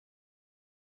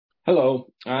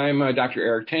Hello, I'm Dr.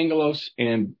 Eric Tangalos,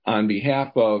 and on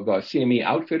behalf of CME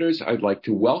Outfitters, I'd like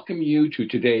to welcome you to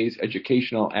today's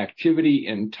educational activity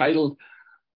entitled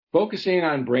Focusing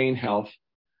on Brain Health,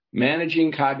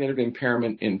 Managing Cognitive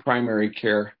Impairment in Primary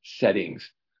Care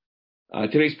Settings.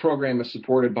 Today's program is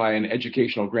supported by an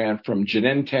educational grant from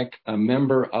Genentech, a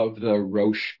member of the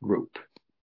Roche Group.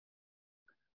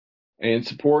 In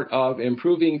support of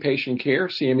improving patient care,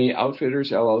 CME Outfitters,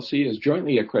 LLC is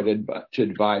jointly accredited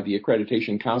by the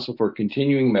Accreditation Council for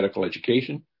Continuing Medical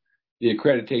Education, the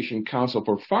Accreditation Council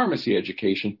for Pharmacy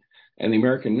Education, and the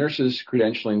American Nurses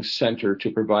Credentialing Center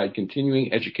to provide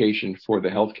continuing education for the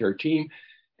healthcare team.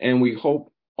 And we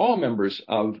hope all members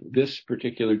of this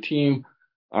particular team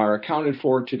are accounted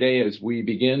for today as we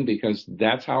begin, because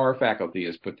that's how our faculty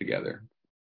is put together.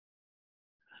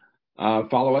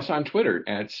 Follow us on Twitter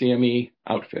at CME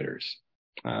Outfitters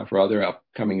for other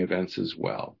upcoming events as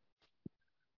well.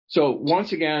 So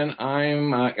once again,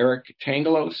 I'm Eric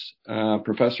Tangalos,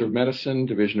 Professor of Medicine,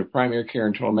 Division of Primary Care,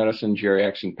 Internal Medicine,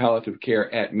 Geriatrics, and Palliative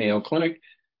Care at Mayo Clinic,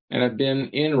 and I've been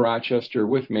in Rochester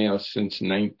with Mayo since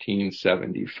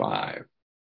 1975.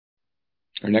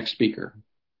 Our next speaker.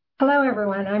 Hello,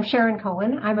 everyone. I'm Sharon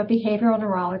Cohen. I'm a behavioral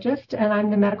neurologist, and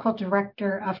I'm the medical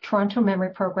director of Toronto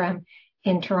Memory Program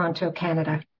in Toronto,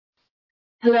 Canada.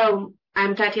 Hello,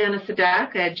 I'm Tatiana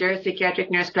Sadak, a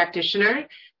geropsychiatric nurse practitioner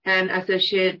and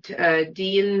associate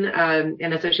dean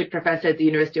and associate professor at the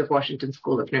University of Washington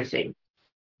School of Nursing.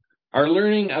 Our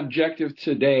learning objectives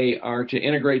today are to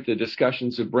integrate the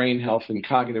discussions of brain health and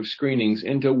cognitive screenings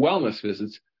into wellness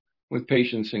visits with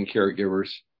patients and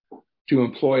caregivers, to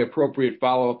employ appropriate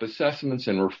follow-up assessments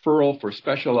and referral for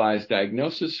specialized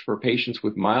diagnosis for patients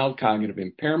with mild cognitive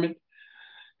impairment,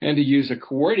 and to use a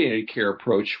coordinated care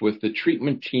approach with the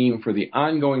treatment team for the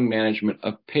ongoing management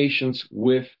of patients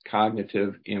with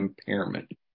cognitive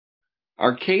impairment.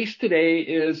 Our case today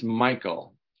is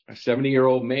Michael, a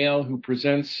 70-year-old male who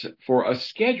presents for a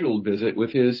scheduled visit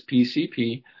with his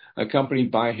PCP,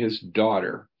 accompanied by his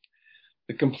daughter.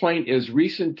 The complaint is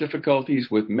recent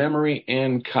difficulties with memory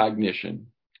and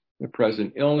cognition. The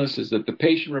present illness is that the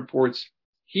patient reports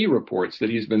that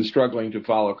he's been struggling to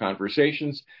follow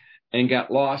conversations and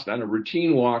got lost on a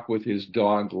routine walk with his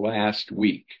dog last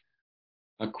week.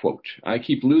 A quote, "I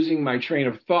keep losing my train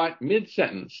of thought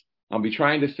mid-sentence. I'll be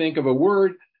trying to think of a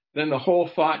word, then the whole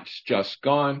thought's just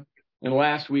gone. And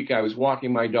last week I was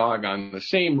walking my dog on the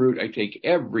same route I take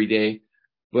every day,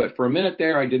 but for a minute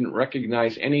there I didn't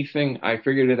recognize anything. I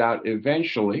figured it out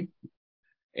eventually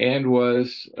and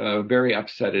was very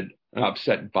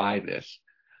upset by this."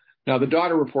 Now, the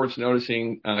daughter reports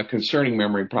noticing concerning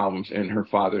memory problems in her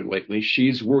father lately.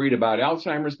 She's worried about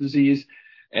Alzheimer's disease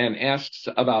and asks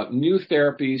about new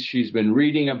therapies she's been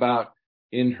reading about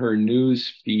in her news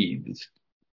feeds.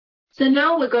 So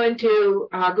now we're going to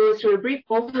go through a brief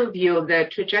overview of the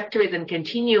trajectories and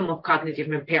continuum of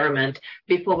cognitive impairment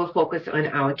before we focus on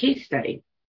our case study.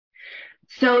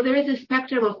 So there is a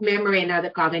spectrum of memory and other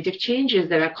cognitive changes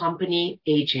that accompany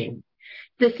aging.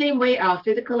 The same way our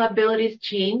physical abilities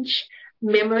change,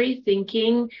 memory,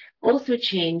 thinking also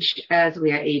change as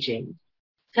we are aging.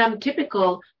 Some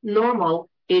typical normal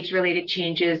age-related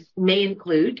changes may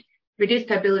include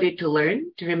reduced ability to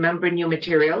learn, to remember new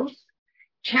materials,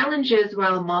 challenges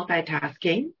while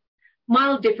multitasking,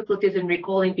 mild difficulties in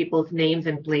recalling people's names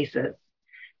and places.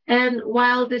 And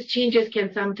while these changes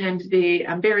can sometimes be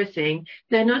embarrassing,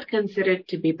 they're not considered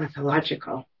to be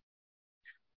pathological.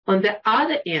 On the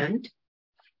other end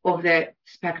of the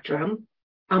spectrum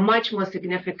are much more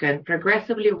significant,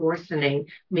 progressively worsening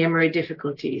memory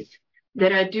difficulties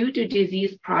that are due to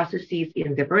disease processes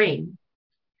in the brain.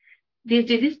 These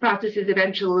disease processes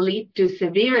eventually lead to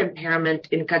severe impairment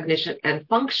in cognition and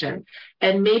function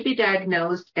and may be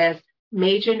diagnosed as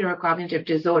major neurocognitive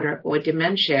disorder or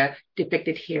dementia,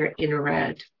 depicted here in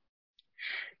red.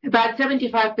 About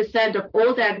 75% of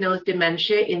all diagnosed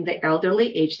dementia in the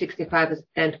elderly, age 65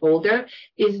 and older,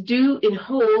 is due in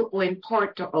whole or in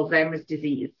part to Alzheimer's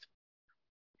disease.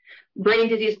 Brain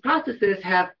disease processes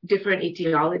have different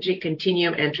etiology,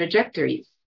 continuum, and trajectories.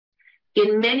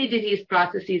 In many disease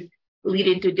processes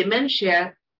leading to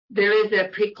dementia, there is a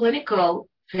preclinical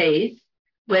phase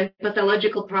when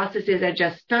pathological processes are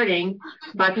just starting,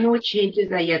 but no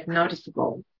changes are yet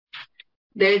noticeable.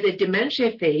 There is a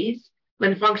dementia phase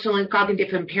when functional and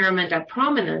cognitive impairment are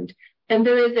prominent, and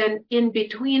there is an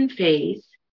in-between phase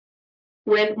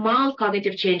when mild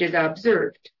cognitive changes are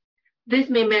observed.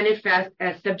 This may manifest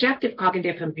as subjective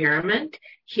cognitive impairment,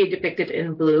 here depicted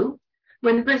in blue,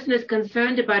 when the person is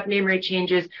concerned about memory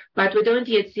changes, but we don't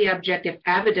yet see objective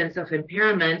evidence of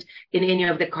impairment in any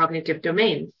of the cognitive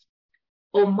domains.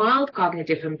 or mild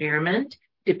cognitive impairment,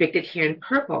 depicted here in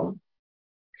purple.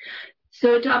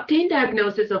 So to obtain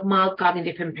diagnosis of mild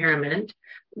cognitive impairment,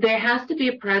 there has to be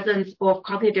a presence of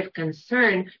cognitive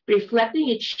concern reflecting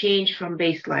a change from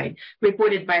baseline,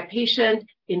 reported by a patient,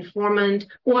 informant,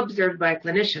 or observed by a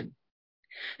clinician.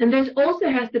 And there also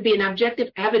has to be an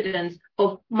objective evidence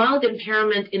of mild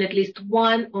impairment in at least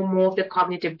one or more of the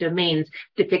cognitive domains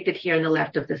depicted here on the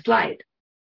left of the slide.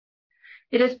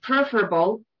 It is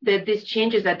preferable that these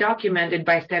changes are documented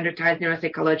by standardized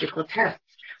neuropsychological tests,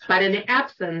 but in the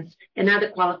absence, another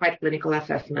qualified clinical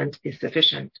assessment is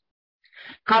sufficient.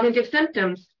 Cognitive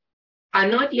symptoms are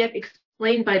not yet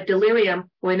explained by delirium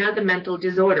or another mental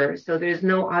disorder, so there is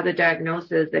no other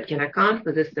diagnosis that can account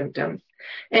for the symptoms.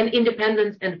 And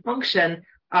independence and function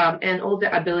and all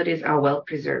the abilities are well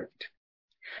preserved.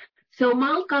 So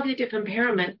mild cognitive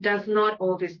impairment does not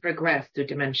always progress to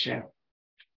dementia.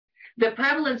 The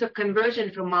prevalence of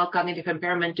conversion from mild cognitive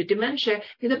impairment to dementia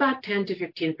is about 10 to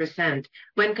 15%.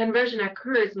 When conversion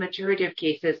occurs, majority of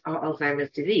cases are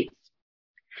Alzheimer's disease.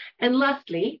 And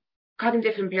lastly,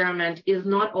 cognitive impairment is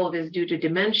not always due to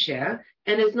dementia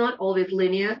and is not always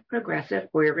linear, progressive,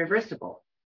 or irreversible.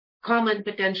 Common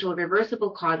potential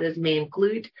reversible causes may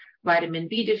include vitamin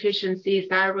B deficiency,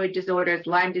 thyroid disorders,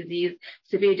 Lyme disease,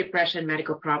 severe depression,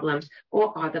 medical problems,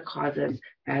 or other causes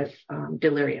as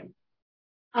delirium.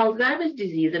 Alzheimer's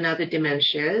disease and other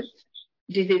dementias,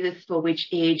 diseases for which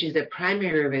age is a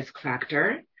primary risk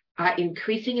factor, are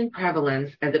increasing in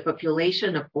prevalence as the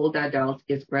population of older adults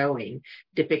is growing,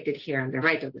 depicted here on the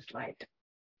right of the slide.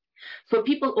 For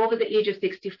people over the age of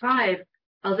 65,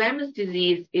 Alzheimer's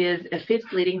disease is a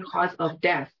fifth leading cause of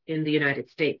death in the United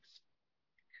States.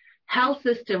 Health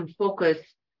system focus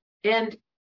and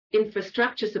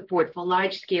infrastructure support for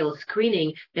large-scale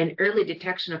screening and early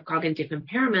detection of cognitive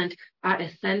impairment are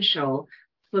essential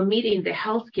for meeting the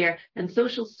healthcare and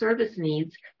social service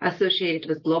needs associated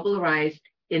with global rise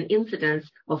in incidence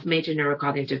of major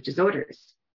neurocognitive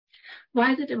disorders.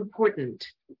 Why is it important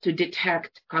to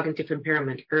detect cognitive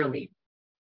impairment early?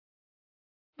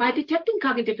 By detecting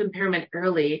cognitive impairment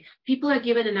early, people are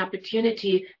given an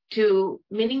opportunity to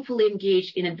meaningfully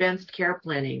engage in advanced care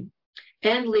planning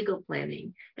and legal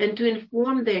planning, and to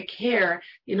inform their care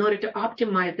in order to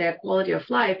optimize their quality of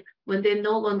life when they're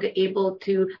no longer able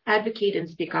to advocate and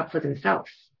speak up for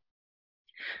themselves.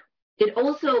 It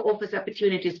also offers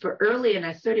opportunities for early and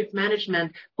assertive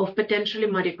management of potentially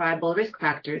modifiable risk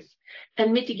factors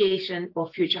and mitigation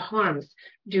of future harms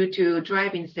due to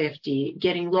driving safety,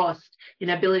 getting lost,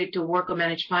 inability to work or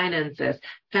manage finances,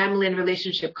 family and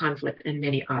relationship conflict, and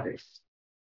many others.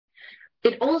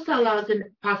 It also allows a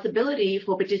possibility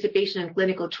for participation in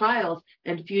clinical trials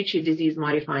and future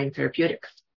disease-modifying therapeutics.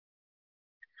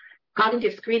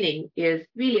 Cognitive screening is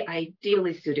really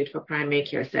ideally suited for primary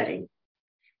care setting,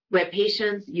 where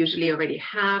patients usually already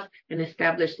have an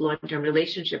established long-term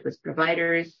relationship with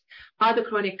providers, other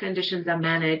chronic conditions are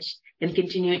managed, and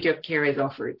continuity of care is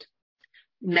offered.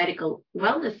 Medical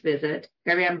wellness visit,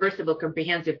 a reimbursable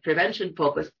comprehensive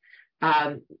prevention-focused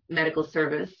medical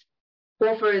service,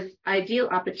 offers ideal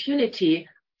opportunity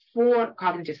for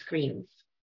cognitive screens.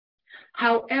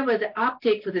 However, the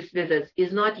uptake for this visit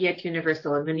is not yet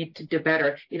universal, and we need to do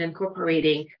better in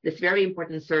incorporating this very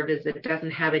important service that doesn't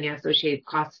have any associated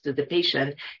costs to the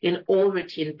patient in all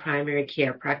routine primary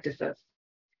care practices.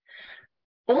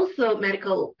 Also,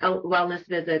 medical wellness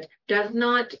visit does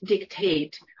not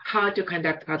dictate how to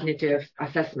conduct cognitive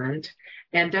assessment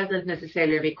and doesn't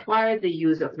necessarily require the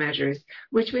use of measures,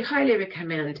 which we highly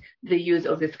recommend the use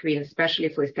of the screen, especially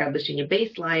for establishing a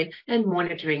baseline and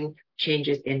monitoring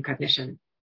changes in cognition.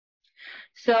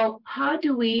 So how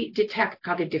do we detect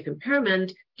cognitive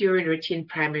impairment during routine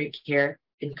primary care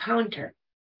encounter?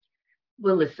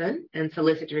 We listen and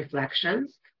solicit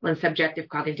reflections on subjective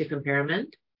cognitive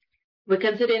impairment. We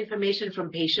consider information from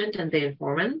patient and their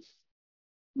informants.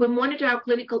 We monitor our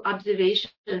clinical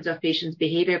observations of patients'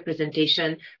 behavior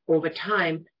presentation over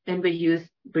time, and we use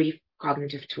brief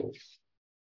cognitive tools.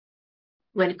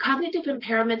 When cognitive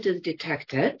impairment is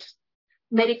detected,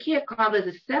 Medicare covers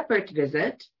a separate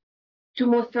visit to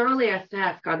more thoroughly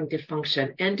assess cognitive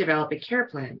function and develop a care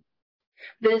plan.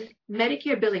 This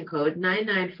Medicare billing code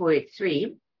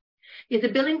 99483 is a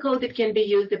billing code that can be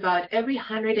used about every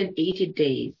 180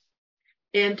 days.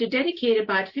 And to dedicate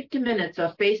about 50 minutes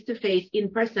of face-to-face,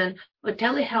 in-person, or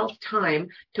telehealth time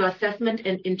to assessment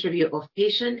and interview of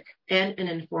patient and an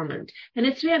informant. And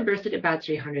it's reimbursed at about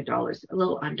 $300, a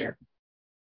little under.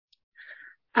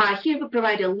 Here we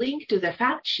provide a link to the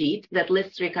fact sheet that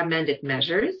lists recommended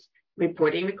measures,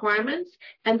 reporting requirements,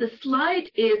 and the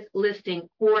slide is listing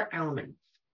core elements.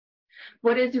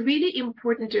 What is really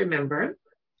important to remember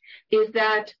is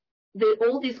that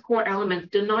all these core elements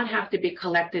do not have to be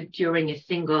collected during a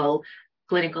single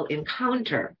clinical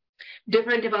encounter.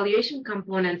 Different evaluation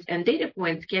components and data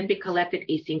points can be collected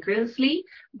asynchronously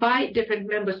by different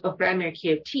members of primary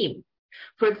care team.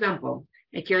 For example,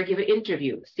 a caregiver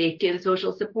interview, safety and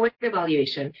social support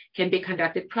evaluation can be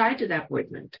conducted prior to the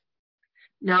appointment.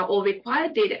 Now, all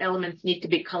required data elements need to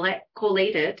be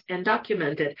collated and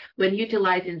documented when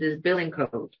utilizing this billing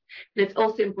code. And it's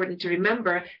also important to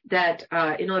remember that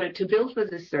in order to bill for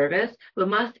this service, we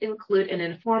must include an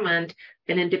informant,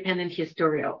 an independent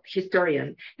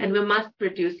historian, and we must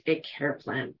produce a care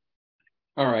plan.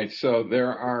 All right, so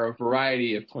there are a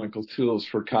variety of clinical tools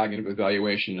for cognitive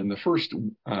evaluation. And the first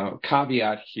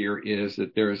caveat here is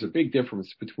that there is a big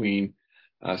difference between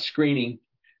screening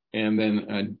and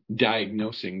then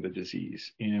diagnosing the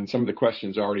disease. And some of the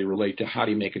questions already relate to how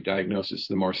do you make a diagnosis.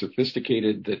 The more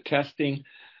sophisticated the testing,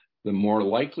 the more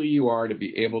likely you are to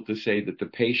be able to say that the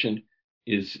patient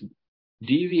has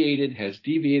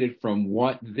deviated from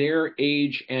what their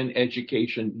age and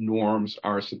education norms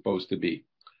are supposed to be.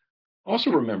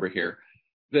 Also remember here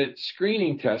that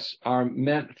screening tests are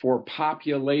meant for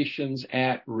populations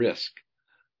at risk.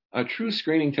 A true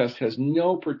screening test has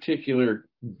no particular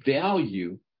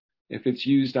value if it's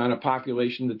used on a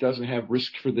population that doesn't have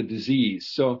risk for the disease.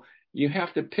 So you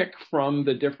have to pick from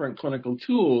the different clinical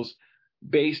tools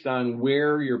based on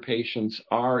where your patients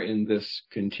are in this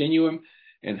continuum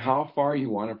and how far you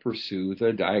want to pursue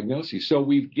the diagnosis. So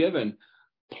we've given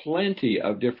plenty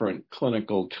of different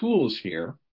clinical tools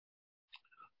here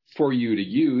for you to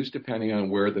use depending on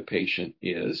where the patient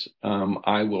is.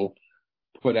 I will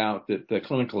put out that the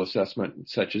clinical assessment,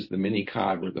 such as the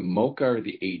mini-cog or the MoCA or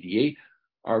the ADA,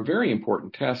 are very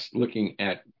important tests looking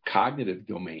at cognitive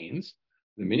domains,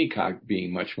 the mini-cog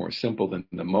being much more simple than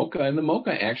the MoCA, and the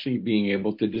MoCA actually being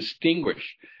able to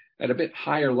distinguish at a bit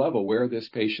higher level where this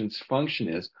patient's function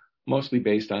is, mostly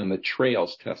based on the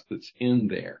TRAILS test that's in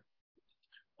there.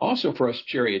 Also for us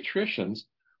geriatricians,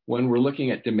 when we're looking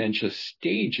at dementia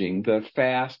staging, the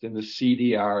FAST and the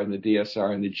CDR and the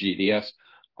DSR and the GDS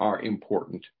are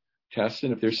important tests.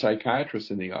 And if there's psychiatrists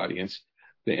in the audience,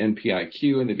 the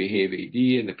NPIQ and the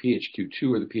BEHAVE-AD and the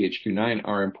PHQ-2 or the PHQ-9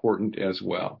 are important as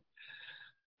well.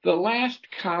 The last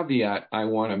caveat I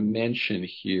want to mention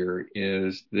here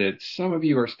is that some of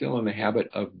you are still in the habit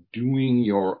of doing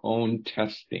your own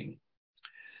testing.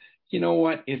 You know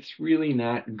what? It's really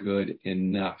not good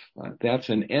enough. That's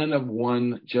an N of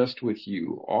 1 just with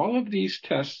you. All of these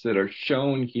tests that are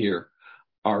shown here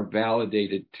are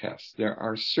validated tests. There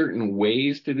are certain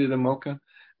ways to do the MoCA.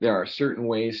 There are certain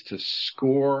ways to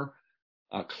score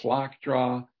a clock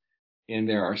draw, and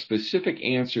there are specific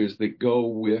answers that go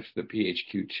with the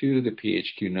PHQ-2, the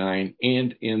PHQ-9,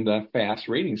 and in the FAST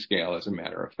rating scale, as a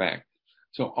matter of fact.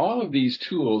 So all of these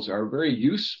tools are very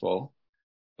useful,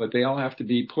 but they all have to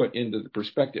be put into the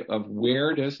perspective of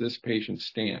where does this patient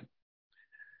stand.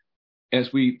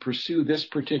 As we pursue this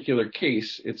particular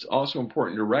case, it's also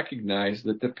important to recognize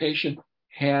that the patient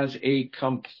has a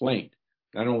complaint.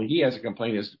 Not only he has a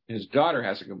complaint, his daughter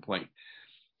has a complaint.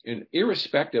 And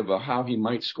irrespective of how he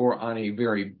might score on a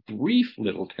very brief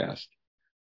little test,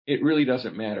 it really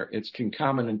doesn't matter. It's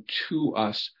concomitant to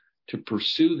us to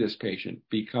pursue this patient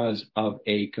because of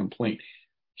a complaint.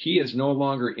 He is no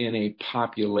longer in a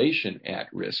population at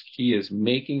risk. He is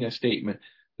making a statement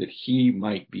that he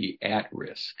might be at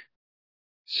risk.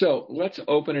 So let's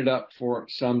open it up for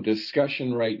some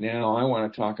discussion right now. I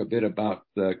want to talk a bit about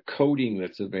the coding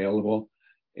that's available.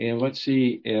 And let's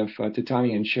see if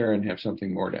Titania and Sharon have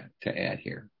something more to add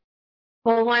here.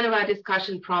 Well, one of our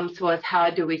discussion prompts was how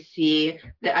do we see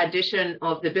the addition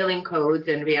of the billing codes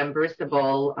and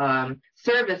reimbursable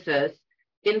services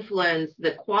influence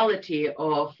the quality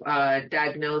of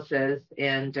diagnosis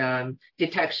and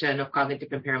detection of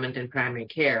cognitive impairment in primary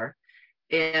care.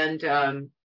 And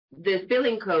this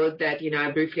billing code that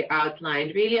I briefly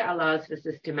outlined really allows for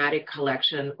systematic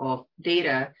collection of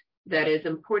data that is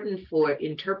important for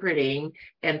interpreting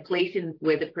and placing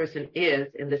where the person is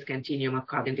in this continuum of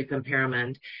cognitive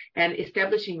impairment and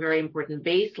establishing very important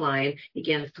baseline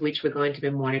against which we're going to be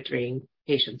monitoring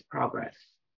patients' progress.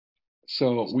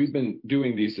 So we've been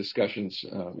doing these discussions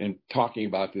and talking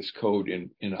about this code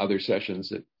in other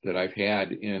sessions that I've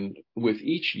had. And with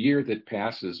each year that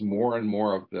passes, more and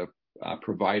more of the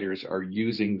providers are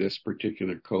using this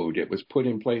particular code. It was put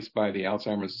in place by the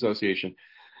Alzheimer's Association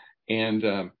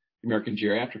and American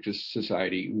Geriatric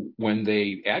Society when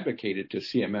they advocated to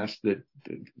CMS that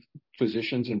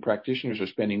physicians and practitioners are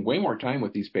spending way more time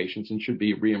with these patients and should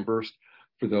be reimbursed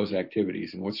for those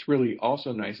activities. And what's really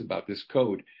also nice about this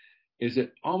code is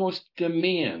it almost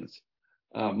demands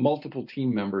multiple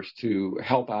team members to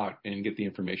help out and get the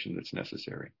information that's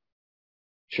necessary.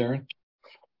 Sharon?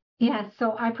 Yes,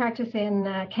 so I practice in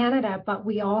Canada, but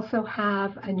we also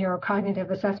have a neurocognitive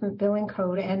assessment billing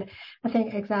code. And I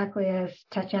think exactly as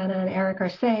Tatjana and Eric are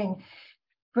saying,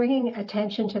 bringing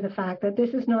attention to the fact that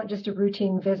this is not just a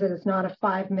routine visit. It's not a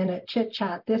 5-minute chit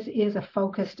chat. This is a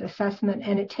focused assessment,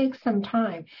 and it takes some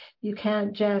time. You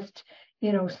can't just,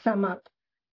 sum up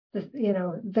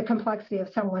the complexity of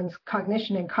someone's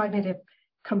cognition and cognitive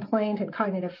complaint and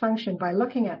cognitive function by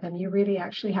looking at them. You really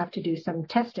actually have to do some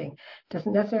testing.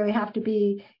 Doesn't necessarily have to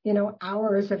be,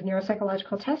 hours of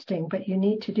neuropsychological testing, but you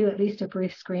need to do at least a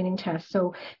brief screening test.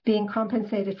 So being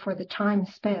compensated for the time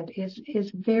spent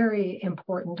is very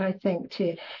important, I think,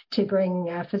 to bring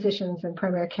physicians and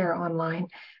primary care online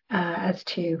as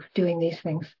to doing these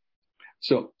things.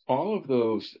 So all of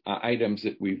those items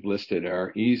that we've listed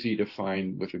are easy to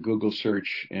find with a Google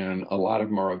search, and a lot of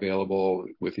them are available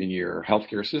within your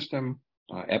healthcare system.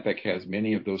 Epic has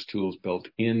many of those tools built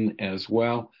in as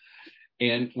well.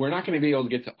 And we're not going to be able to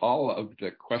get to all of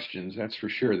the questions, that's for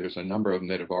sure. There's a number of them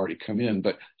that have already come in.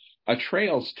 But a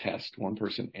trails test, one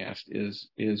person asked, is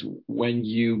when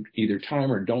you either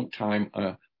time or don't time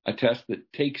a test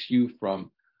that takes you from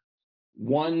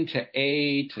 1 to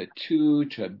A to 2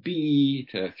 to B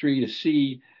to 3 to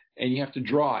C, and you have to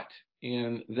draw it.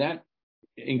 And that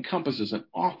encompasses an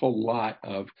awful lot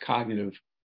of cognitive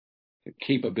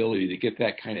capability to get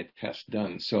that kind of test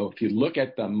done. So if you look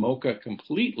at the MOCA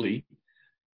completely,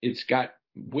 it's got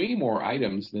way more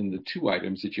items than the 2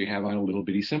 items that you have on a little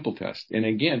bitty simple test. And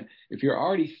again, if you're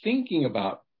already thinking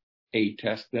about a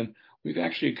test, then we've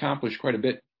actually accomplished quite a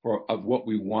bit of what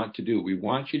we want to do. We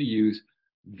want you to use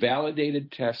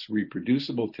validated tests,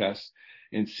 reproducible tests,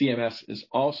 and CMS is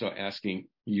also asking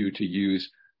you to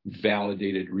use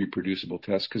validated reproducible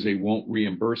tests because they won't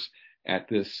reimburse at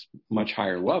this much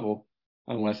higher level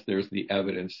unless there's the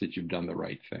evidence that you've done the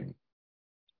right thing.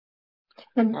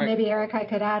 And maybe, Eric, I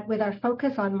could add, with our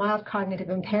focus on mild cognitive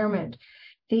impairment,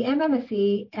 the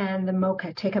MMSE and the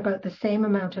MOCA take about the same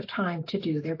amount of time to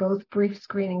do. They're both brief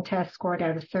screening tests scored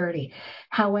out of 30.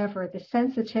 However, the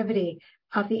sensitivity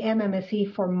of the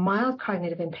MMSE for mild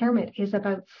cognitive impairment is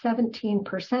about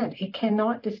 17%. It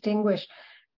cannot distinguish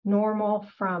normal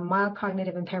from mild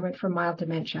cognitive impairment from mild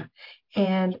dementia.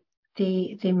 And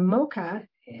the MOCA,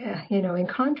 in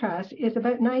contrast, is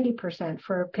about 90%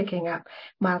 for picking up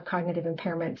mild cognitive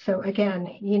impairment. So again,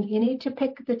 you need to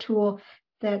pick the tool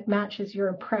that matches your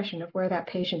impression of where that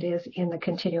patient is in the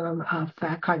continuum of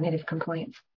cognitive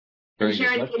complaints.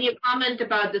 Sharon, can you comment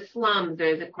about the slums?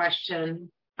 There's a question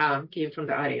came from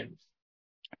the audience.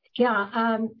 Yeah,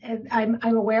 I'm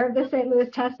aware of the St. Louis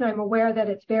test, and I'm aware that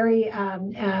it's very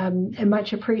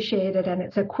much appreciated, and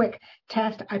it's a quick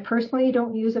test. I personally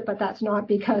don't use it, but that's not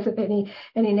because of any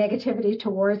negativity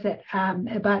towards it,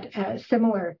 but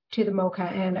similar to the MOCA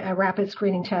and a rapid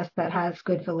screening test that has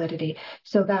good validity.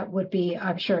 So that would be,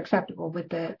 I'm sure, acceptable with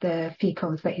the fee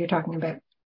codes that you're talking about.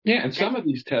 Yeah, and some of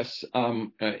these tests,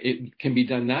 it can be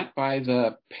done not by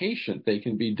the patient. They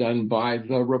can be done by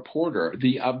the reporter,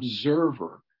 the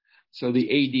observer. So the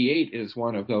AD8 is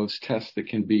one of those tests that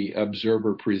can be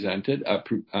observer presented,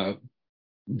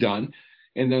 done.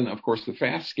 And then, of course, the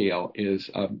FAST scale is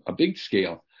a big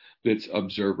scale that's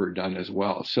observer done as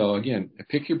well. So again,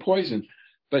 pick your poison,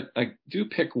 but do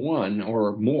pick one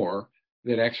or more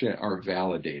that actually are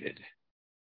validated.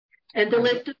 And the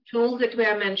list of tools that we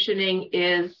are mentioning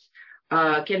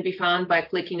can be found by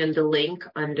clicking on the link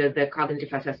under the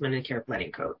Cognitive Assessment and Care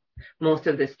Planning Code. Most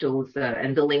of these tools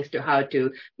and the links to how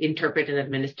to interpret and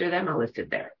administer them are listed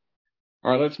there.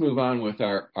 All right, let's move on with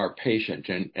our patient.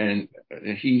 And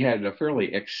he had a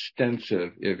fairly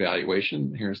extensive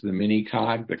evaluation. Here's the mini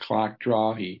cog, the clock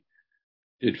draw. He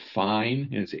did fine.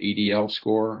 His ADL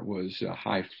score was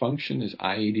high function. His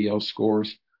IADL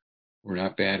scores were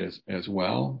not bad as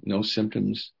well. No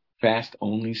symptoms. Fast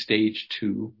only stage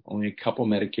 2, only a couple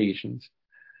medications.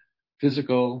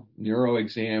 Physical, neuro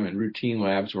exam, and routine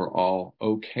labs were all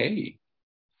okay.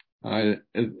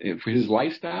 For his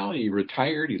lifestyle, he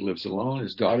retired, he lives alone,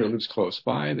 his daughter lives close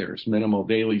by, there's minimal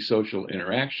daily social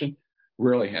interaction,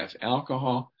 rarely has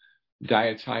alcohol,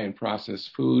 diet's high in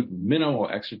processed food, minimal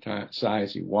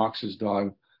exercise, he walks his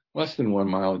dog less than 1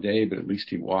 mile a day, but at least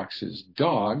he walks his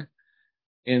dog.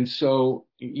 And so,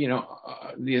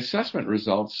 the assessment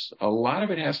results, a lot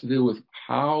of it has to do with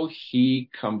how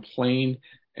he complained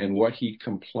and what he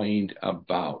complained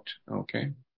about,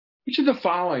 okay? Each of the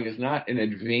following is not an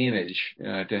advantage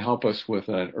to help us with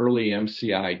an early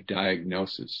MCI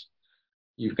diagnosis.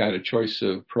 You've got a choice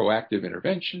of proactive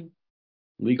intervention,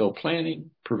 legal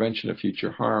planning, prevention of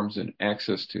future harms, and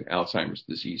access to Alzheimer's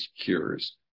disease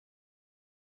cures.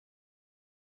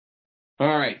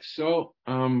 All right, so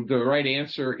the right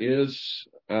answer is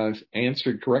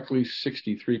answered correctly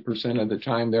 63% of the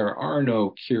time. There are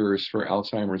no cures for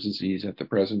Alzheimer's disease at the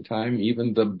present time.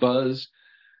 Even the buzz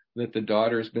that the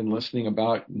daughter's been listening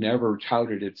about never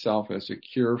touted itself as a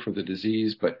cure for the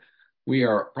disease, but we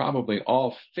are probably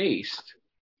all faced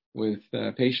with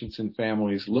patients and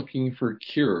families looking for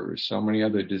cures. So many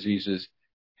other diseases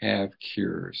have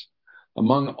cures.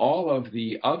 Among all of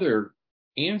the other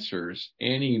answers,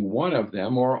 any one of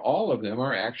them or all of them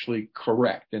are actually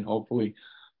correct, and hopefully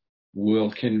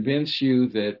will convince you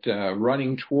that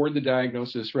running toward the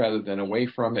diagnosis rather than away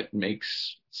from it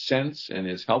makes sense and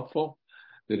is helpful,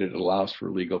 that it allows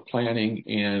for legal planning,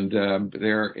 and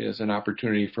there is an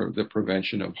opportunity for the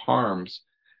prevention of harms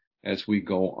as we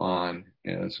go on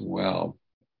as well.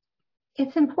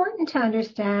 It's important to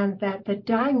understand that the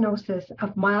diagnosis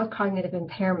of mild cognitive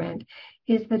impairment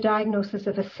is the diagnosis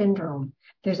of a syndrome.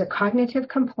 There's a cognitive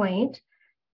complaint.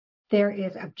 There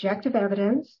is objective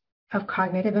evidence of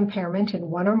cognitive impairment in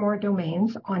one or more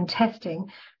domains on testing,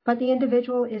 but the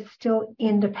individual is still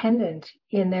independent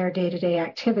in their day-to-day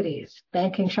activities.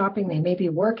 Banking, shopping, they may be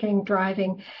working,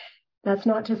 driving. That's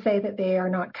not to say that they are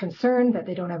not concerned, that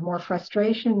they don't have more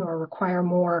frustration or require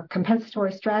more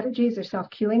compensatory strategies or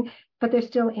self-cueing, but they're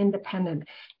still independent.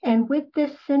 And with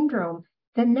this syndrome,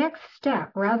 the next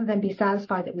step, rather than be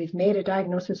satisfied that we've made a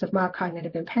diagnosis of mild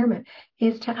cognitive impairment,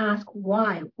 is to ask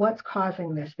why, what's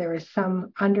causing this? There is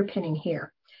some underpinning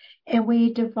here. And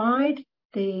we divide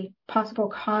the possible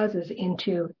causes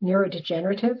into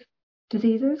neurodegenerative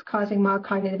diseases causing mild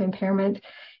cognitive impairment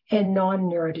and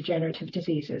non-neurodegenerative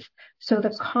diseases. So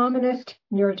the commonest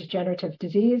neurodegenerative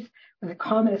disease, or the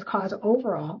commonest cause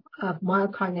overall of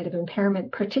mild cognitive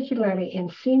impairment, particularly in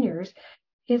seniors,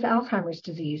 is Alzheimer's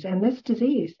disease. And this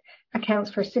disease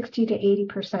accounts for 60 to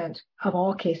 80% of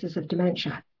all cases of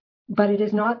dementia. But it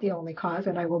is not the only cause,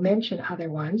 and I will mention other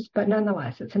ones, but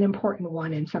nonetheless, it's an important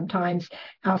one. And sometimes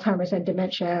Alzheimer's and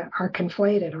dementia are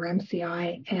conflated, or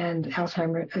MCI and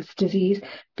Alzheimer's disease,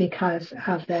 because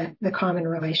of the common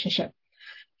relationship.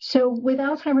 So with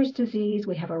Alzheimer's disease,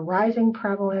 we have a rising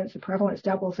prevalence. The prevalence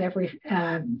doubles every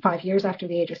 5 years after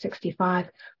the age of 65.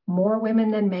 More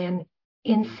women than men,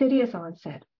 insidious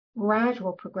onset,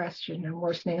 gradual progression and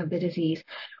worsening of the disease,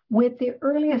 with the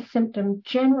earliest symptom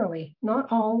generally, not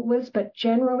always, but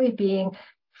generally being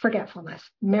forgetfulness,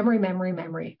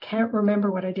 memory. Can't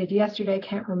remember what I did yesterday,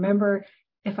 can't remember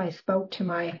if I spoke to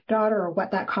my daughter or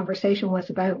what that conversation was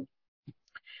about.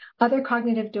 Other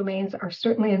cognitive domains are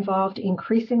certainly involved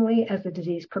increasingly as the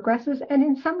disease progresses, and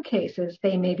in some cases,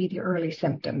 they may be the early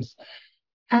symptoms.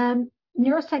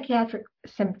 Neuropsychiatric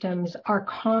symptoms are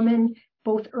common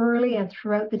both early and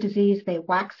throughout the disease. They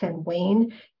wax and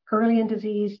wane. Early in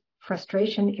disease,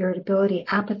 frustration, irritability,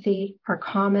 apathy are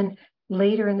common.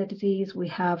 Later in the disease, we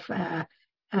have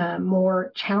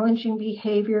more challenging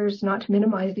behaviors, not to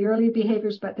minimize the early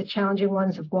behaviors, but the challenging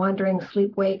ones of wandering,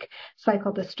 sleep-wake,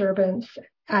 cycle disturbance,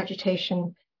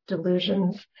 agitation,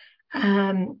 delusions.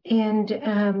 So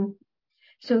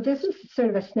this is sort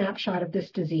of a snapshot of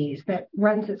this disease that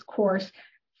runs its course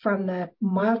from the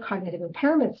mild cognitive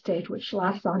impairment stage, which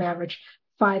lasts on average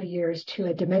 5 years, to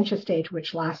a dementia stage,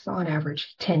 which lasts on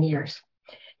average 10 years.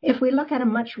 If we look at a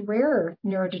much rarer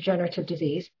neurodegenerative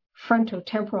disease,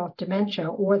 frontotemporal dementia,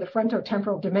 or the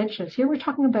frontotemporal dementias, here we're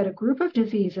talking about a group of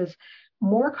diseases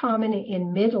more common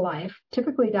in midlife,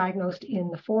 typically diagnosed in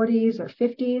the 40s or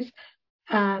 50s,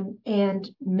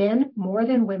 and men more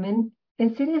than women,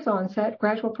 insidious onset,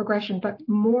 gradual progression, but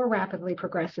more rapidly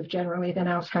progressive generally than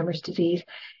Alzheimer's disease,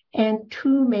 and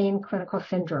two main clinical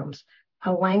syndromes.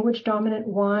 A language-dominant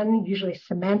one, usually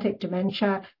semantic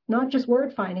dementia, not just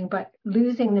word finding, but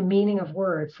losing the meaning of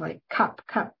words like cup,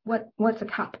 what's a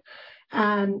cup?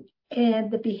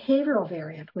 And the behavioral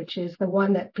variant, which is the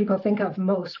one that people think of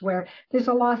most, where there's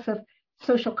a loss of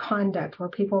social conduct, where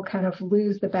people kind of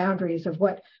lose the boundaries of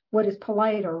what is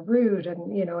polite or rude,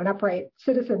 and an upright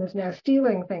citizen is now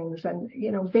stealing things, and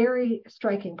very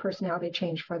striking personality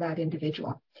change for that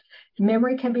individual.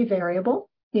 Memory can be variable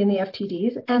in the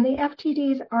FTDs, and the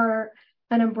FTDs are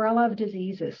an umbrella of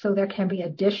diseases, so there can be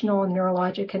additional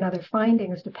neurologic and other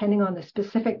findings depending on the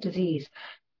specific disease.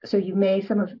 So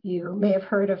some of you may have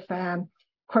heard of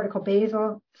cortical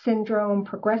basal syndrome,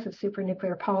 progressive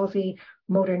supranuclear palsy,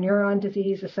 motor neuron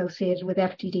disease associated with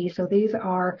FTD. So these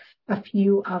are a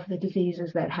few of the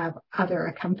diseases that have other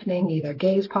accompanying, either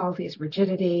gaze palsies,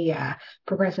 rigidity,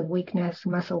 progressive weakness,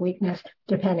 muscle weakness,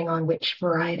 depending on which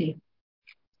variety.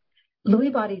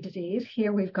 Lewy body disease,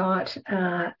 here we've got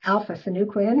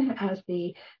alpha-synuclein as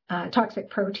the toxic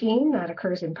protein that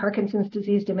occurs in Parkinson's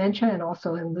disease dementia and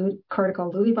also in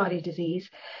cortical Lewy body disease.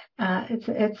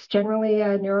 It's generally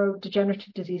a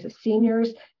neurodegenerative disease of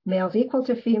seniors, males equal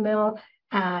to female,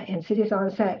 insidious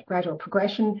onset, gradual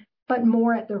progression, but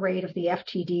more at the rate of the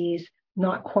FTDs,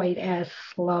 not quite as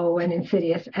slow and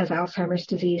insidious as Alzheimer's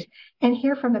disease. And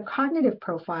here from the cognitive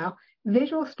profile,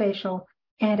 visual, spatial,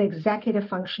 and executive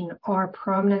function are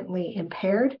prominently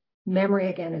impaired. Memory,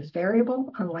 again, is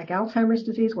variable, unlike Alzheimer's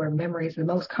disease, where memory is the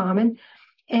most common.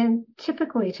 And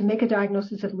typically, to make a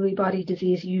diagnosis of Lewy body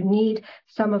disease, you need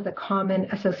some of the common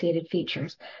associated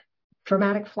features.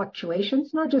 Dramatic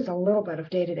fluctuations, not just a little bit of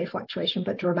day-to-day fluctuation,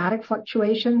 but dramatic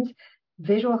fluctuations,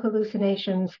 visual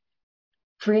hallucinations,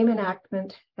 dream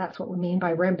enactment, that's what we mean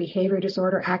by REM behavior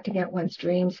disorder, acting out one's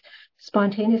dreams,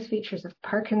 spontaneous features of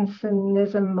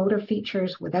Parkinsonism, motor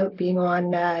features without being on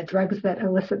drugs that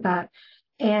elicit that,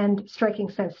 and striking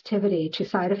sensitivity to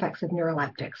side effects of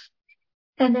neuroleptics.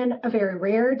 And then a very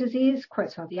rare disease,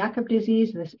 Creutzfeldt-Jakob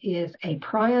disease. This is a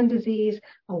prion disease.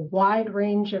 A wide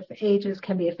range of ages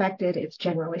can be affected. It's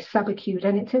generally subacute,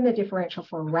 and it's in the differential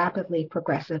for rapidly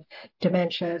progressive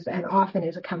dementias and often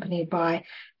is accompanied by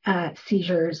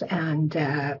seizures and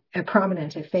a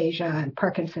prominent aphasia and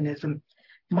Parkinsonism,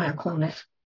 myoclonus.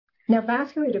 Now,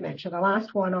 vascular dementia, the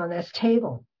last one on this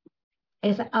table,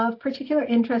 is of particular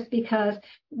interest because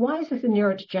why is this a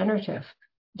neurodegenerative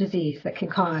disease that can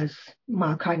cause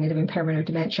mild cognitive impairment or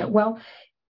dementia? Well,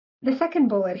 the second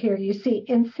bullet here, you see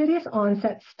insidious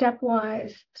onset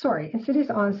and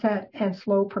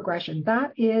slow progression.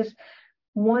 That is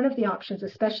one of the options,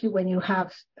 especially when you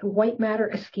have white matter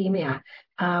ischemia,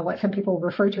 what some people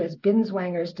refer to as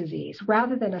Binswanger's disease,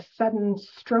 rather than a sudden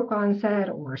stroke onset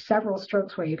or several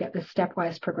strokes where you get this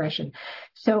stepwise progression.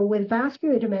 So with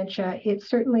vascular dementia, it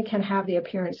certainly can have the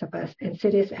appearance of an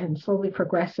insidious and slowly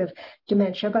progressive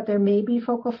dementia, but there may be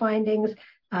focal findings,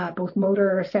 both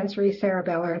motor, sensory,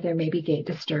 cerebellar. There may be gait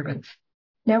disturbance.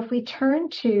 Now, if we turn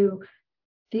to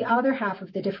the other half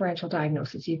of the differential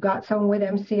diagnosis, you've got someone with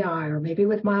MCI or maybe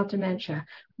with mild dementia.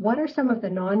 What are some of the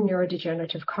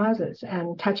non-neurodegenerative causes?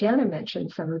 And Tatiana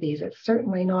mentioned some of these. It's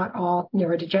certainly not all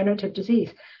neurodegenerative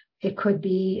disease. It could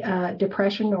be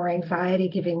depression or anxiety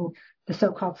giving the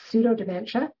so-called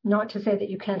pseudo-dementia, not to say that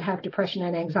you can't have depression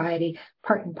and anxiety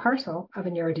part and parcel of a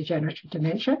neurodegenerative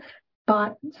dementia,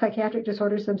 but psychiatric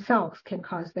disorders themselves can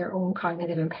cause their own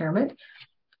cognitive impairment.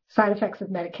 Side effects of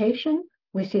medication.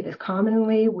 We see this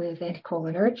commonly with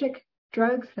anticholinergic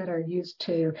drugs that are used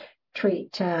to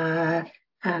treat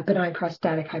benign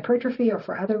prostatic hypertrophy or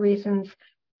for other reasons.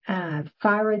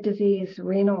 Thyroid disease,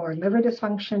 renal or liver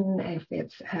dysfunction, if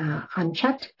it's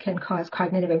unchecked, can cause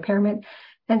cognitive impairment.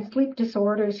 And sleep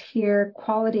disorders here,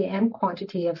 quality and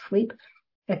quantity of sleep,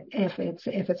 if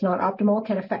it's not optimal,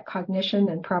 can affect cognition,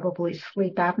 and probably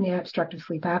sleep apnea, obstructive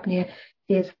sleep apnea,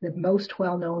 is the most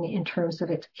well-known in terms of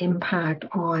its impact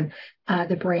on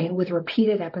the brain, with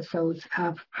repeated episodes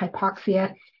of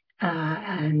hypoxia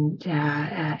and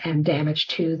damage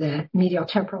to the medial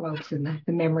temporal lobes and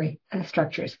the memory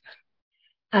structures.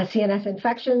 CNS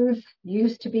infections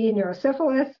used to be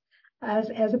neurosyphilis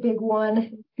as a big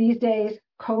one. These days,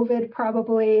 COVID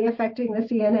probably affecting the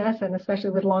CNS, and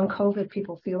especially with long COVID,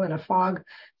 people feel in a fog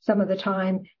some of the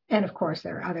time. And of course,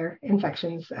 there are other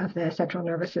infections of the central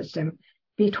nervous system.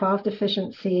 B12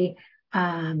 deficiency,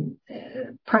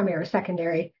 primary or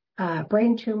secondary,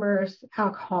 brain tumors,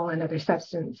 alcohol, and other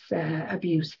substance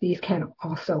abuse. These can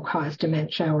also cause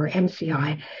dementia or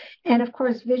MCI. And of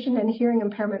course, vision and hearing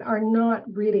impairment are not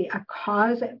really a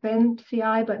cause of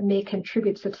MCI, but may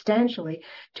contribute substantially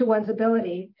to one's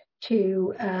ability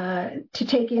to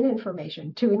take in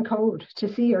information, to encode,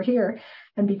 to see or hear,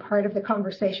 and be part of the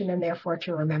conversation, and therefore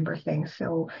to remember things.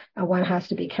 So one has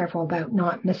to be careful about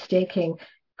not mistaking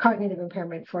cognitive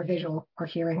impairment for visual or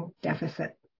hearing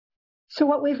deficit. So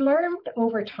what we've learned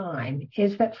over time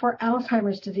is that for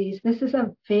Alzheimer's disease, this is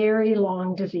a very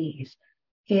long disease.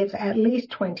 It's at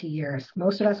least 20 years.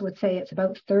 Most of us would say it's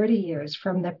about 30 years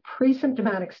from the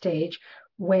pre-symptomatic stage,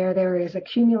 where there is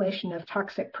accumulation of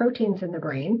toxic proteins in the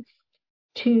brain,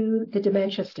 to the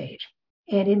dementia stage.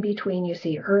 And in between, you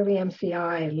see early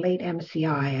MCI and late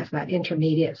MCI as that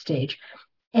intermediate stage.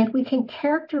 And we can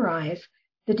characterize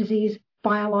the disease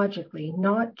biologically,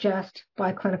 not just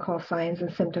by clinical signs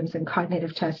and symptoms and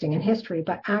cognitive testing and history,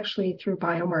 but actually through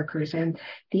biomarkers. And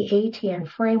the ATN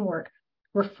framework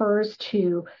refers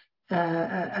to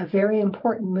a very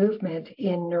important movement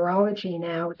in neurology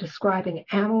now, describing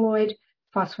amyloid,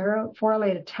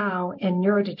 phosphorylated tau, and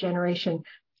neurodegeneration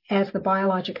as the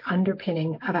biologic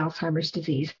underpinning of Alzheimer's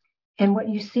disease. And what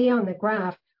you see on the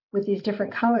graph with these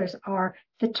different colors are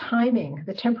the timing,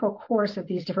 the temporal course of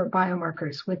these different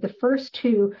biomarkers, with the first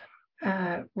two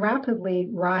rapidly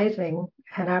rising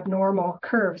and abnormal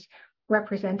curves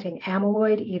representing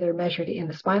amyloid, either measured in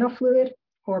the spinal fluid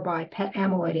or by PET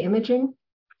amyloid imaging.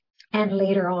 And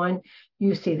later on,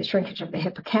 you see the shrinkage of the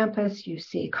hippocampus, you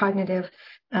see cognitive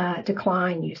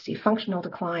decline, you see functional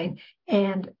decline,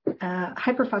 and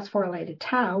hyperphosphorylated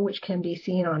tau, which can be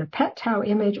seen on a PET tau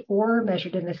image or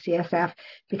measured in the CSF,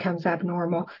 becomes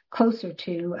abnormal closer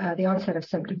to the onset of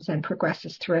symptoms and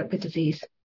progresses throughout the disease.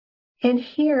 And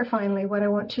here, finally, what I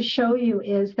want to show you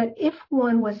is that if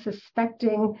one was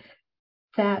suspecting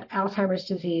that Alzheimer's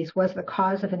disease was the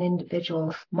cause of an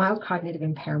individual's mild cognitive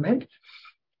impairment,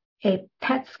 a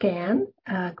PET scan,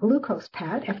 glucose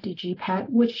PET, FDG PET,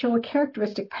 would show a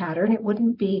characteristic pattern. It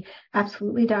wouldn't be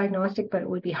absolutely diagnostic, but it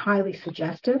would be highly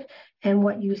suggestive. And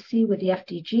what you see with the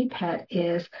FDG PET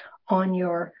is on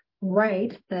your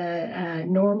right, the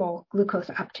normal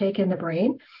glucose uptake in the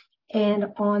brain. And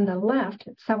on the left,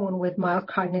 someone with mild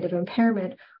cognitive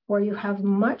impairment, where you have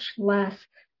much less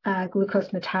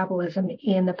glucose metabolism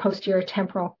in the posterior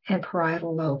temporal and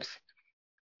parietal lobes.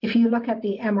 If you look at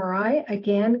the MRI,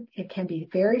 again, it can be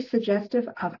very suggestive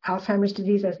of Alzheimer's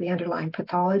disease as the underlying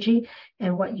pathology.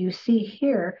 And what you see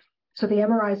here, so the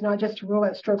MRI is not just to rule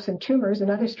out strokes and tumors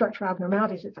and other structural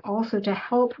abnormalities, it's also to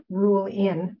help rule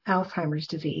in Alzheimer's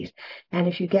disease. And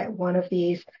if you get one of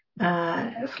these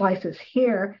slices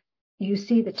here, you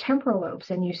see the temporal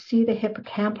lobes and you see the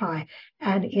hippocampi.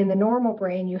 And in the normal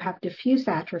brain, you have diffuse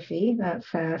atrophy, that's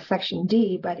section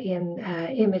D, but in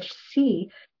image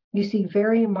C, you see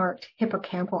very marked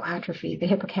hippocampal atrophy. The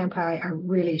hippocampi are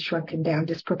really shrunken down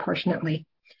disproportionately.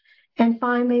 And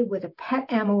finally, with a PET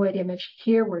amyloid image,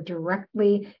 here we're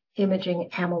directly imaging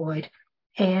amyloid.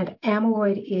 And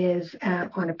amyloid is,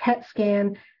 on a PET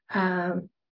scan,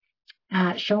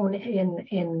 shown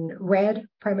in red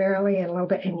primarily and a little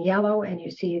bit in yellow, and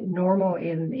you see normal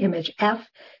in image F,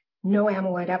 no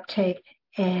amyloid uptake,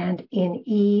 and in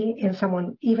E, in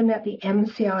someone even at the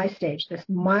MCI stage, this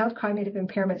mild cognitive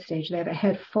impairment stage, they have a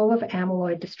head full of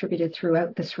amyloid distributed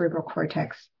throughout the cerebral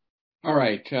cortex. All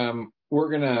right, we're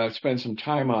going to spend some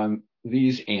time on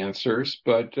these answers,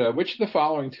 but which of the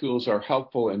following tools are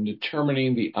helpful in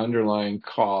determining the underlying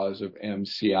cause of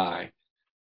MCI?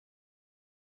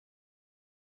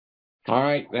 All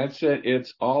right, that's it.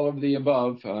 It's all of the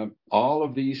above. All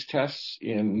of these tests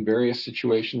in various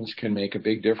situations can make a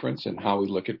big difference in how we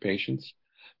look at patients.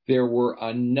 There were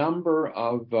a number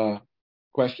of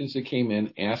questions that came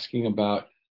in asking about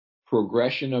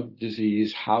progression of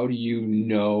disease. How do you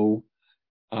know?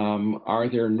 Are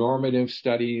there normative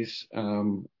studies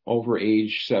over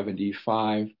age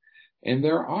 75? And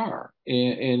there are.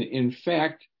 And in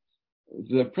fact,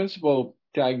 the principal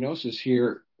diagnosis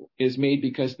here is made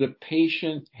because the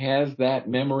patient has that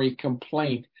memory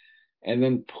complaint and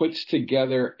then puts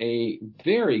together a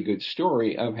very good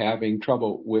story of having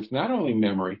trouble with not only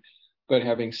memory, but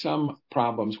having some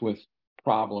problems with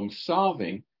problem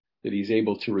solving that he's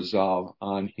able to resolve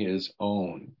on his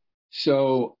own.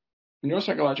 So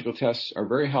neuropsychological tests are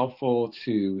very helpful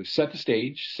to set the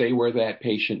stage, say where that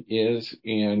patient is,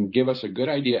 and give us a good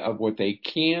idea of what they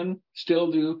can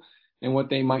still do and what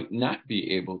they might not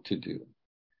be able to do.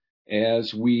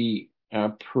 As we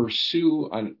pursue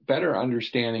a better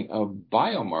understanding of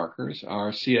biomarkers,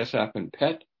 our CSF and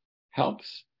PET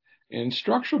helps, and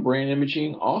structural brain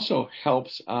imaging also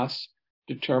helps us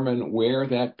determine where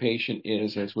that patient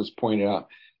is, as was pointed out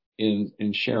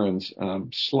in Sharon's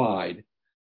slide.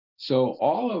 So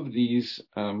all of these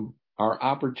are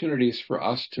opportunities for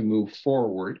us to move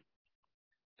forward.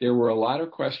 There were a lot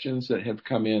of questions that have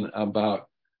come in about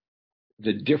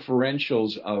the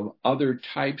differentials of other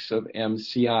types of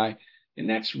MCI, and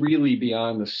that's really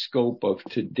beyond the scope of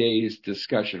today's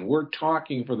discussion. We're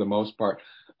talking, for the most part,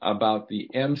 about the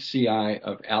MCI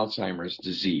of Alzheimer's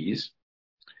disease,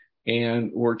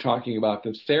 and we're talking about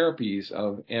the therapies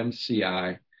of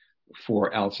MCI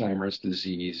for Alzheimer's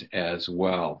disease as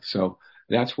well. So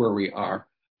that's where we are.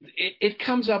 It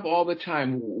comes up all the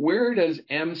time. Where does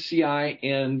MCI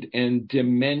end and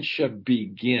dementia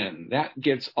begin? That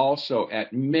gets also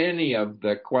at many of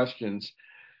the questions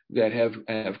that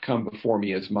have come before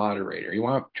me as moderator. You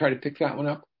want to try to pick that one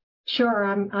up? Sure,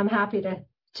 I'm happy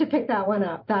to pick that one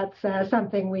up. That's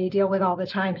something we deal with all the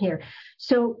time here.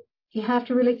 So you have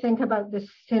to really think about the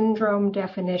syndrome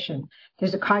definition.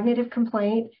 There's a cognitive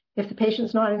complaint. If the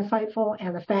patient's not insightful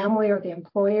and the family or the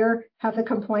employer have the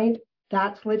complaint,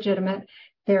 that's legitimate.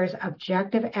 There's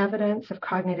objective evidence of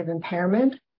cognitive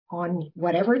impairment on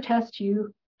whatever test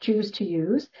you choose to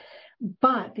use.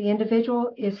 but the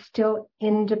individual is still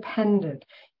independent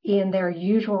in their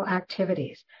usual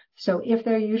activities. So if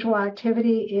their usual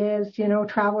activity is,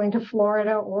 traveling to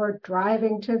Florida or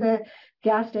driving to the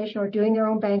gas station or doing their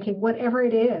own banking, whatever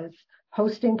it is,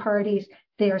 hosting parties,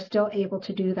 they are still able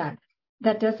to do that.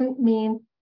 That doesn't mean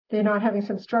they're not having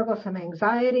some struggle, some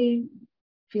anxiety,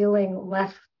 feeling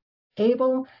less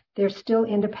able. They're still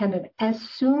independent as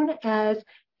soon as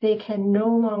they can no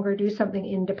longer do something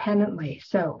independently.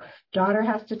 So daughter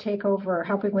has to take over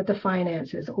helping with the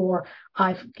finances, or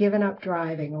I've given up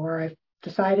driving, or I've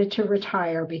decided to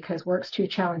retire because work's too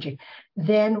challenging.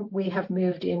 Then we have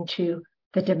moved into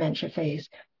the dementia phase.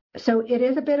 So it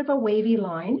is a bit of a wavy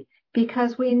line,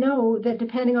 because we know that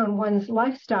depending on one's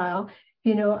lifestyle,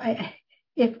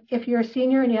 if you're a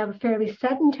senior and you have a fairly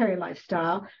sedentary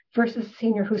lifestyle versus a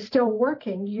senior who's still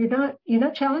working, you're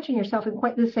not challenging yourself in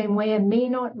quite the same way and may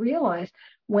not realize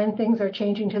when things are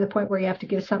changing to the point where you have to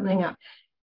give something up.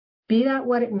 Be that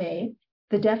what it may,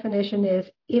 the definition is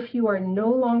if you are no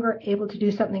longer able to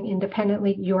do something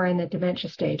independently, you are in the dementia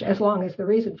stage, as long as the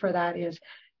reason for that is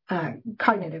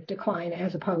cognitive decline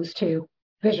as opposed to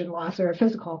vision loss or a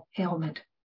physical ailment.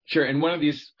 Sure. And one of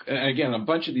these, again, a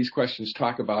bunch of these questions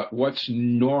talk about what's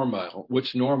normal,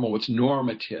 what's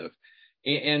normative.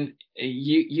 And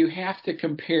you have to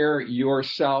compare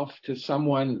yourself to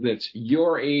someone that's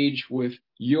your age with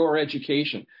your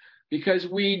education, because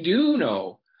we do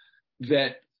know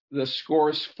that the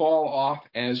scores fall off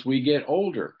as we get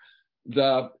older.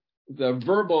 The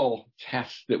verbal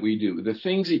tests that we do, the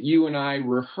things that you and I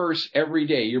rehearse every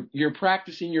day, you're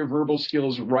practicing your verbal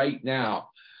skills right now,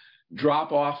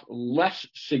 drop off less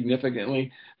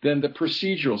significantly than the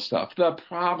procedural stuff, the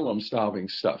problem-solving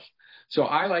stuff. So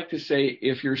I like to say,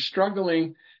 if you're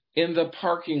struggling in the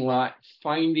parking lot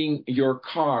finding your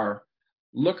car,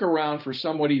 look around for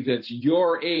somebody that's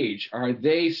your age. Are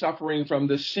they suffering from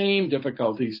the same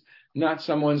difficulties, not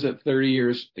someone's at 30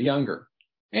 years younger?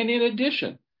 And in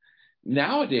addition,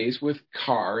 nowadays with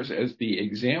cars as the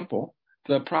example,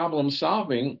 the problem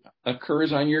solving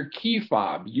occurs on your key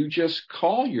fob. You just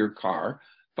call your car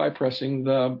by pressing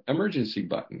the emergency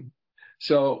button.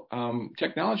 So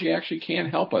technology actually can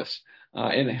help us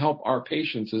and help our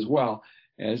patients as well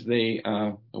as they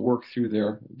work through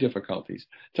their difficulties.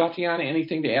 Tatiana,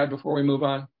 anything to add before we move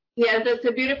on? Yeah, that's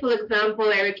a beautiful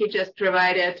example, Eric, you just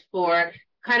provided for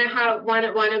kind of how one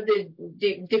of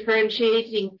the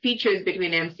differentiating features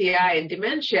between MCI and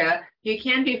dementia. You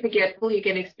can be forgetful, you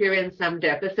can experience some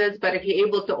deficits, but if you're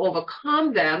able to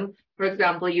overcome them, for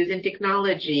example, using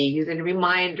technology, using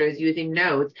reminders, using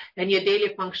notes, and your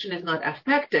daily function is not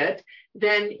affected,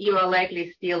 then you are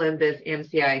likely still in this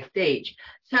MCI stage.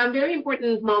 Some very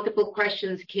important multiple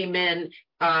questions came in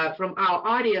from our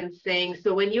audience saying,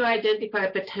 so when you identify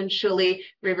a potentially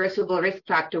reversible risk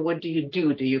factor, what do you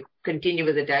do? Do you continue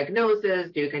with the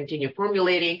diagnosis? Do you continue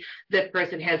formulating that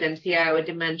person has MCI or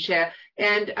dementia?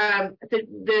 And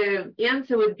the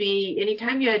answer would be,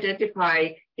 anytime you identify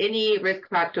any risk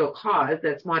factor or cause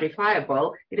that's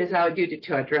modifiable, it is our duty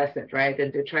to address it, right?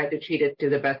 And to try to treat it to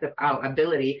the best of our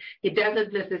ability. It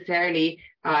doesn't necessarily,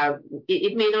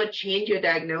 it may not change your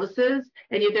diagnosis,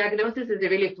 and your diagnosis is a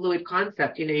really fluid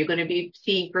concept. You're going to be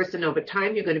seeing person over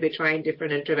time, you're going to be trying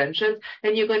different interventions,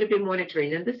 and you're going to be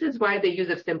monitoring. And this is why the use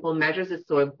of simple measures is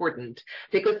so important,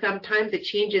 because sometimes the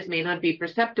changes may not be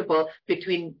perceptible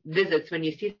between visits when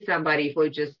you see somebody for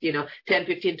just, 10,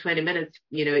 15, 20 minutes,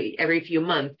 every few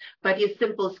months. But your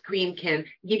simple screen can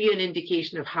give you an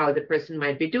indication of how the person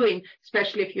might be doing,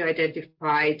 especially if you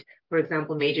identified, for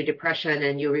example, major depression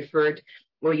and you referred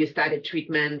or you started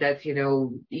treatment that's,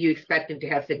 you expect them to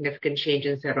have significant change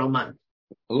in several months.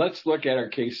 Let's look at our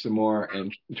case some more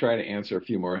and try to answer a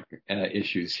few more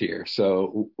issues here.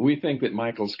 So we think that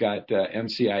Michael's got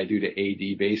MCI due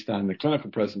to AD based on the clinical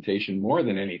presentation more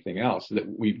than anything else that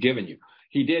we've given you.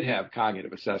 He did have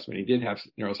cognitive assessment. He did have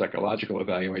neuropsychological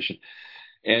evaluation.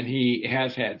 And he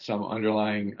has had some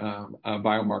underlying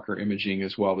biomarker imaging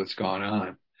as well that's gone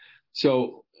on.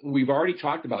 So we've already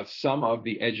talked about some of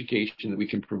the education that we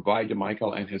can provide to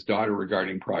Michael and his daughter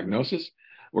regarding prognosis.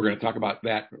 We're going to talk about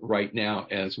that right now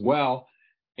as well.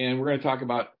 And we're going to talk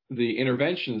about the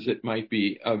interventions that might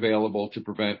be available to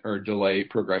prevent or delay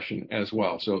progression as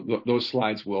well. So those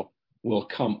slides will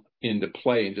come into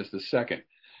play in just a second.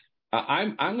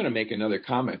 I'm going to make another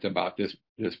comment about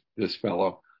this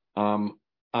fellow.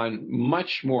 On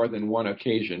much more than one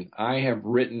occasion, I have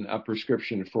written a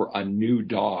prescription for a new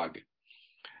dog.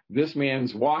 This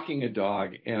man's walking a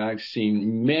dog, and I've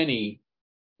seen many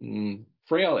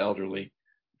frail elderly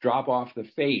drop off the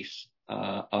face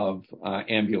of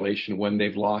ambulation when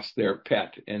they've lost their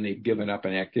pet and they've given up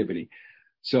an activity.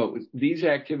 So these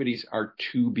activities are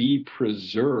to be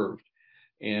preserved,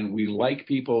 and we like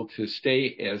people to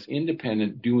stay as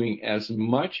independent, doing as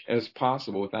much as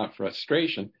possible without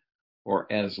frustration,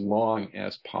 or as long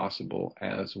as possible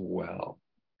as well.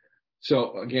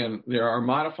 So again, there are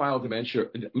modifiable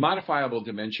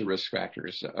dementia risk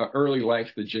factors. Early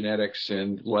life, the genetics,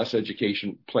 and less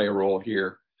education play a role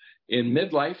here. In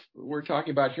midlife, we're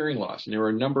talking about hearing loss, and there are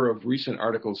a number of recent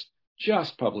articles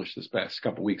just published this past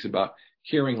couple of weeks about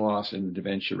hearing loss and the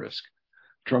dementia risk.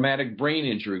 Traumatic brain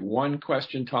injury. One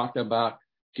question talked about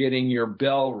getting your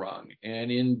bell rung,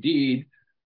 and indeed,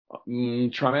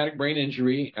 traumatic brain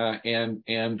injury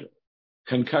and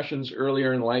concussions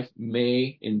earlier in life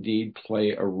may indeed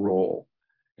play a role.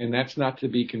 And that's not to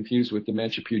be confused with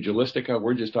dementia pugilistica.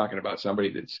 We're just talking about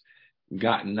somebody that's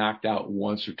gotten knocked out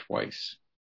once or twice.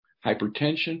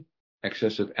 Hypertension,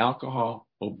 excessive alcohol,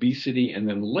 obesity, and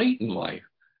then late in life,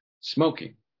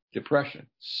 smoking, depression,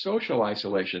 social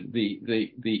isolation.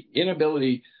 The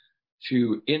inability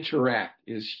to interact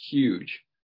is huge.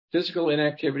 Physical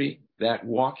inactivity, that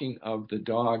walking of the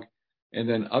dog, and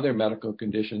then other medical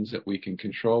conditions that we can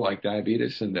control, like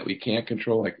diabetes, and that we can't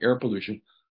control, like air pollution,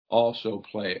 also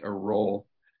play a role.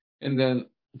 And then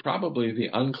probably the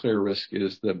unclear risk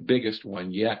is the biggest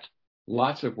one yet.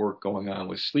 Lots of work going on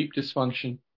with sleep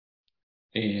dysfunction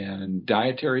and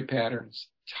dietary patterns,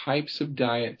 types of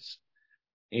diets,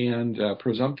 and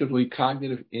presumptively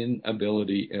cognitive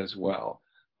inability as well.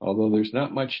 Although there's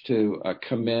not much to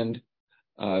commend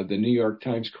the New York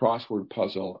Times crossword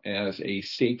puzzle as a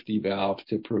safety valve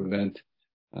to prevent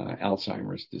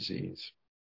Alzheimer's disease.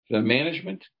 The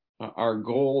management, our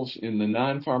goals in the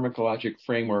non-pharmacologic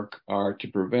framework are to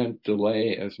prevent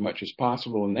delay as much as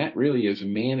possible, and that really is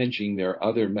managing their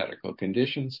other medical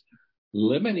conditions,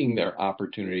 limiting their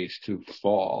opportunities to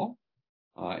fall,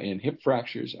 and hip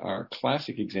fractures are a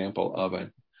classic example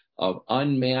of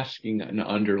unmasking an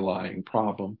underlying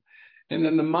problem. And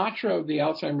then the mantra of the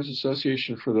Alzheimer's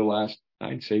Association for the last,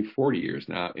 I'd say 40 years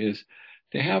now, is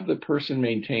to have the person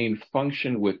maintain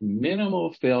function with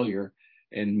minimal failure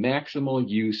and maximal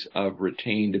use of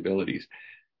retained abilities.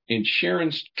 And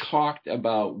Sharon's talked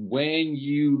about when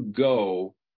you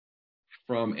go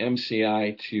from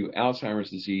MCI to Alzheimer's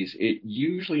disease, it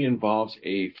usually involves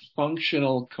a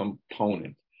functional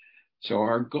component. So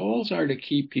our goals are to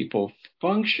keep people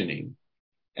functioning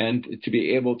and to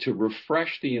be able to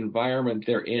refresh the environment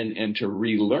they're in and to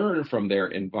relearn from their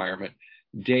environment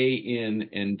day in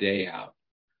and day out.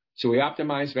 So we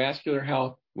optimize vascular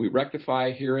health, we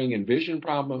rectify hearing and vision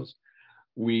problems,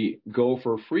 we go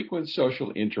for frequent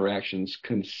social interactions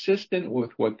consistent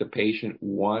with what the patient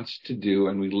wants to do,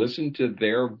 and we listen to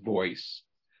their voice.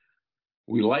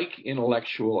 We like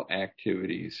intellectual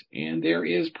activities, and there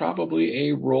is probably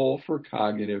a role for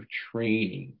cognitive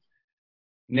training.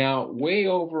 Now, way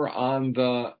over on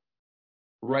the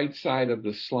right side of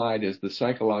the slide is the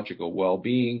psychological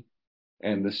well-being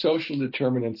and the social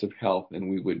determinants of health, and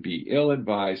we would be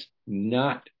ill-advised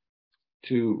not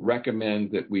to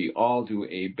recommend that we all do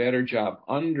a better job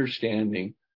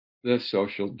understanding the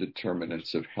social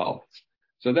determinants of health.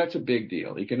 So that's a big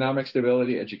deal. Economic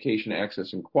stability, education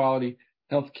access and quality,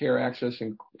 healthcare access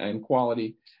and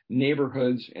quality,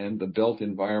 neighborhoods and the built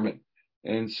environment,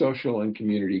 and social and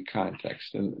community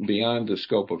context. And beyond the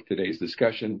scope of today's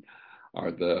discussion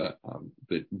are the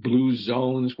blue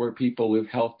zones where people live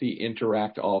healthy,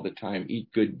 interact all the time,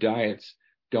 eat good diets,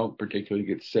 don't particularly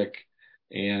get sick.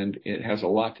 And it has a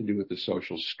lot to do with the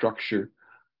social structure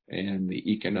and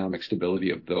the economic stability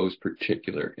of those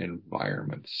particular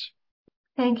environments.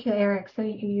 Thank you, Eric. So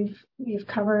you've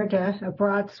covered a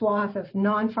broad swath of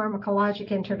non-pharmacologic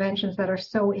interventions that are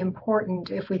so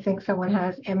important if we think someone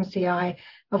has MCI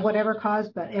of whatever cause,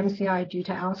 but MCI due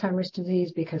to Alzheimer's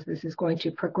disease, because this is going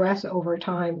to progress over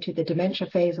time to the dementia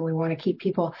phase, and we want to keep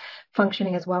people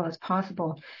functioning as well as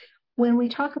possible. When we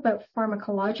talk about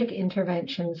pharmacologic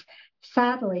interventions,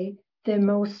 sadly, the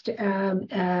most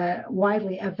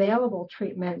widely available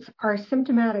treatments are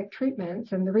symptomatic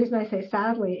treatments. And the reason I say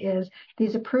sadly is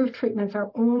these approved treatments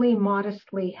are only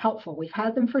modestly helpful. We've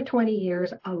had them for 20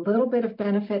 years. A little bit of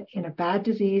benefit in a bad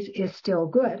disease is still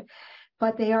good,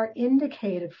 but they are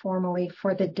indicated formally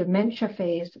for the dementia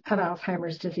phase of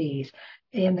Alzheimer's disease.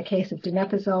 In the case of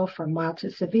donepezil, from mild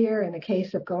to severe. In the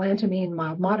case of galantamine,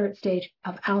 mild moderate stage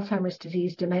of Alzheimer's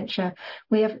disease dementia.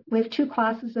 We have two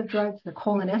classes of drugs, the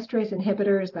cholinesterase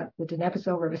inhibitors, that's the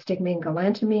donepezil, rivastigmine,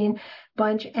 galantamine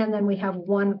bunch, and then we have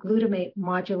one glutamate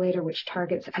modulator, which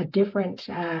targets a different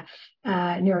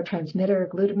neurotransmitter,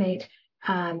 glutamate,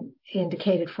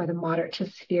 indicated for the moderate to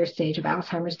severe stage of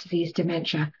Alzheimer's disease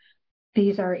dementia.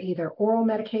 These are either oral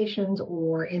medications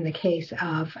or, in the case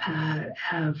of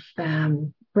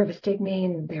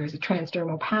rivastigmine, there's a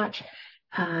transdermal patch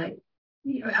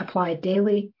applied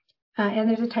daily, and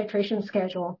there's a titration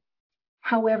schedule.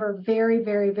 However, very,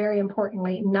 very, very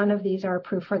importantly, none of these are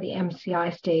approved for the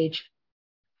MCI stage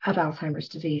of Alzheimer's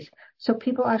disease. So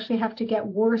people actually have to get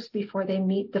worse before they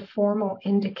meet the formal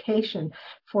indication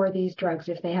for these drugs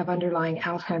if they have underlying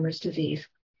Alzheimer's disease.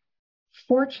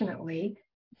 Fortunately,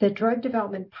 the drug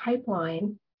development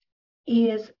pipeline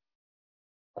is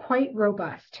quite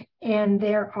robust, and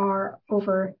there are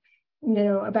over,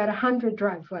 about 100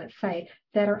 drugs, let's say,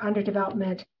 that are under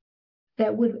development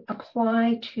that would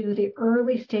apply to the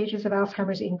early stages of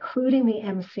Alzheimer's, including the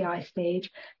MCI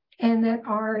stage, and that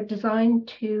are designed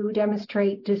to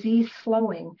demonstrate disease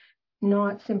slowing,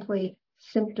 not simply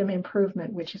symptom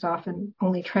improvement, which is often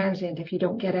only transient if you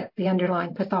don't get at the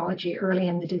underlying pathology early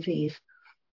in the disease.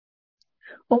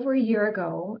 Over a year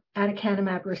ago,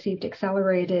 aducanumab received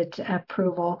accelerated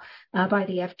approval by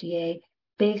the FDA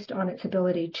based on its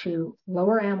ability to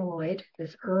lower amyloid,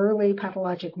 this early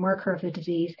pathologic marker of the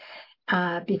disease,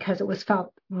 because it was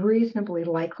felt reasonably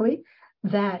likely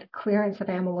that clearance of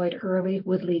amyloid early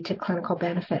would lead to clinical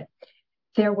benefit.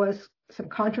 There was some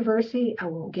controversy. I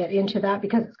won't get into that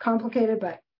because it's complicated,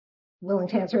 but willing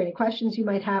to answer any questions you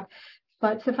might have.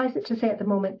 But suffice it to say, at the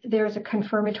moment, there is a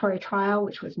confirmatory trial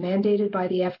which was mandated by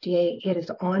the FDA. It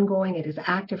is ongoing. It is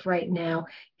active right now.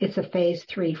 It's a phase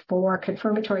 3/4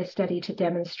 confirmatory study to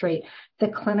demonstrate the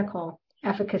clinical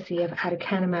efficacy of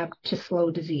aducanumab to slow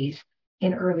disease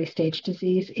in early stage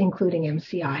disease, including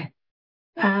MCI.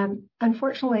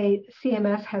 Unfortunately,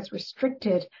 CMS has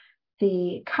restricted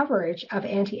the coverage of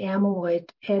anti-amyloid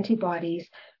antibodies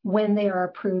when they are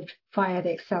approved via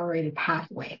the accelerated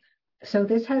pathway. So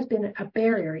this has been a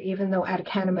barrier. Even though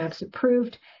aducanumab is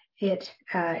approved, it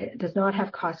does not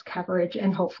have cost coverage,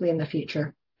 and hopefully in the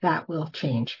future that will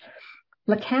change.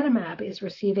 Lecanemab is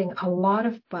receiving a lot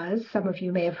of buzz. Some of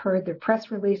you may have heard the press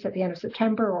release at the end of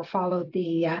September or followed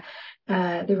the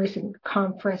recent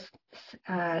conference,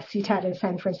 CTAD in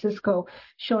San Francisco,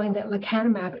 showing that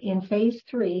lecanemab in phase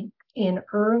 3 in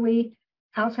early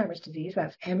Alzheimer's disease,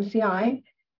 that's MCI,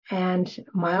 and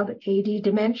mild AD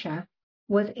dementia,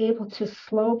 was able to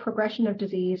slow progression of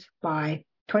disease by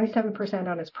 27%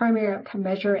 on its primary outcome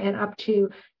measure and up to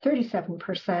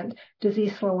 37%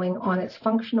 disease slowing on its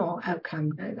functional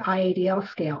outcome, IADL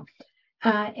scale,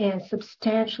 and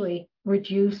substantially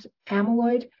reduce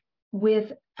amyloid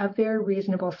with a very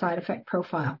reasonable side effect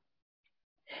profile.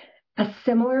 A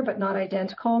similar but not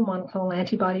identical monoclonal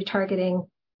antibody targeting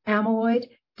amyloid,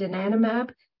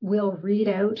 donanemab, will read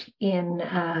out in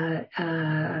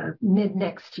mid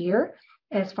next year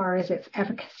as far as its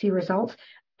efficacy results.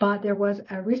 But there was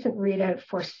a recent readout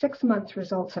for 6 months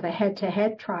results of a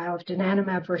head-to-head trial of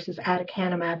donanemab versus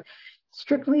aducanumab,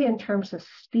 strictly in terms of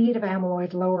speed of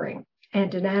amyloid lowering.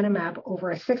 And donanemab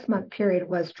over a 6-month period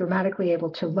was dramatically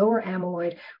able to lower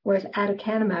amyloid, whereas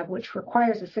aducanumab, which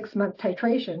requires a 6-month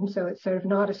titration, so it's sort of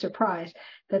not a surprise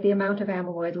that the amount of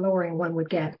amyloid lowering one would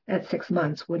get at 6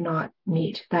 months would not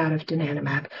meet that of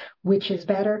donanemab. Which is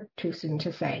better? Too soon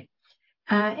to say.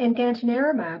 And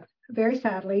gantenerumab, very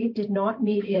sadly, did not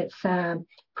meet its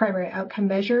primary outcome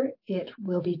measure. It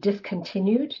will be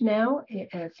discontinued now.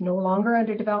 It's no longer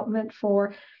under development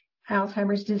for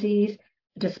Alzheimer's disease,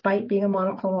 despite being a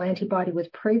monoclonal antibody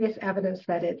with previous evidence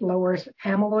that it lowers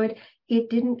amyloid. It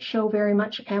didn't show very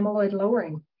much amyloid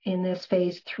lowering in this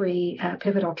phase 3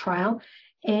 pivotal trial,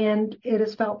 and it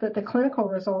is felt that the clinical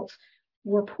results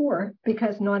were poor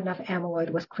because not enough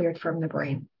amyloid was cleared from the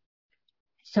brain.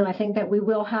 So I think that we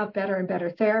will have better and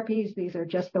better therapies. These are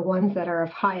just the ones that are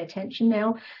of high attention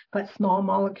now, but small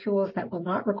molecules that will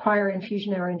not require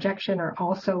infusion or injection are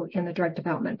also in the drug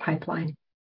development pipeline.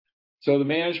 So the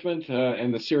management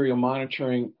and the serial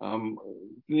monitoring,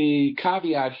 the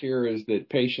caveat here is that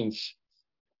patients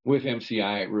with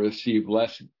MCI receive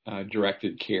less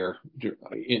directed care,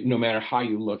 no matter how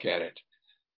you look at it.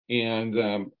 And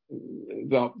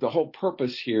the whole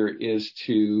purpose here is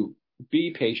to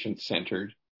be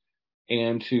patient-centered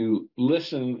and to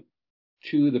listen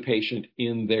to the patient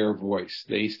in their voice.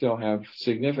 They still have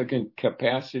significant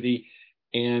capacity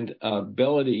and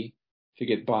ability to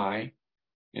get by.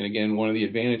 And again, one of the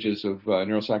advantages of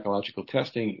neuropsychological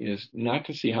testing is not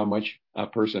to see how much a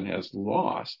person has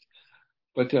lost,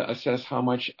 but to assess how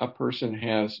much a person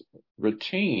has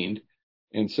retained,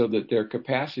 and so that their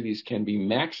capacities can be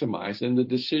maximized and the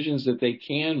decisions that they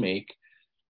can make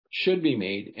should be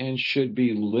made and should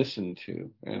be listened to.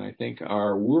 And I think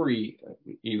our worry,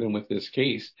 even with this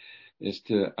case, is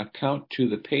to account to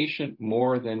the patient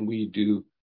more than we do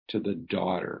to the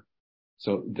daughter.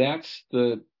 So that's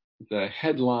the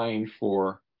headline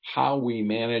for how we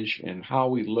manage and how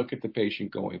we look at the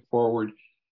patient going forward,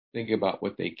 think about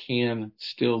what they can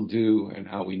still do and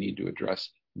how we need to address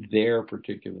their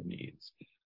particular needs.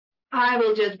 I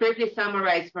will just briefly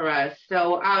summarize for us.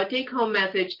 So our take-home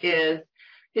message is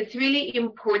it's really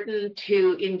important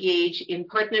to engage in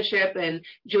partnership and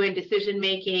joint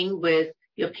decision-making with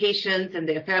your patients and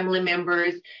their family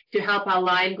members to help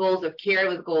align goals of care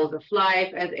with goals of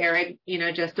life, as Eric,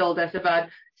 just told us about,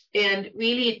 and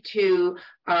really to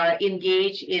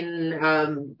engage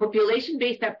in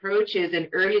population-based approaches and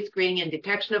early screening and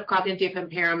detection of cognitive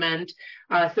impairment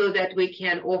so that we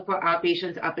can offer our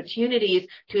patients opportunities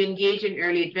to engage in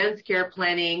early advanced care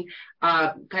planning,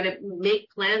 kind of make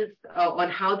plans on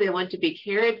how they want to be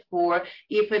cared for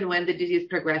if and when the disease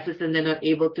progresses and they're not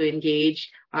able to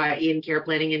engage in care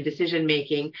planning and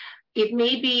decision-making. It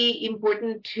may be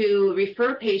important to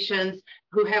refer patients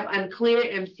who have unclear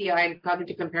MCI and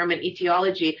cognitive impairment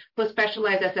etiology for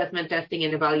specialized assessment testing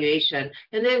and evaluation.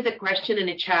 And there's a question in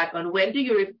the chat on when do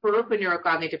you refer for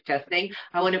neurocognitive testing?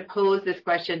 I want to pose this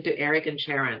question to Eric and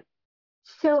Sharon.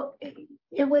 So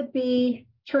it would be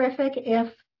terrific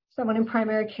if someone in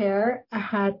primary care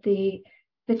had the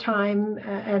time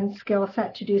and skill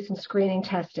set to do some screening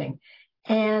testing.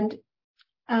 And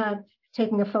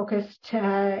taking a focused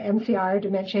MCI or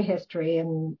dementia history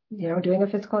and, doing a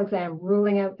physical exam,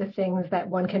 ruling out the things that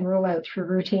one can rule out through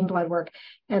routine blood work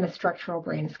and a structural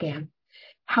brain scan.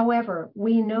 However,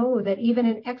 we know that even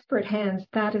in expert hands,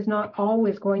 that is not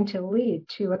always going to lead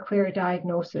to a clear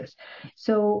diagnosis.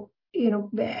 So,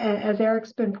 as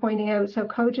Eric's been pointing out so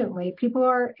cogently, people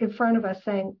are in front of us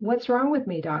saying, what's wrong with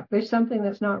me, doc? There's something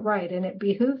that's not right. And it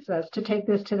behooves us to take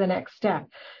this to the next step.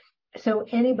 So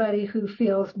anybody who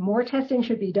feels more testing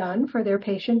should be done for their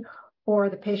patient, or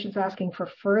the patient's asking for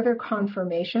further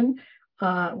confirmation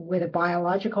with a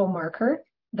biological marker,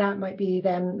 that might be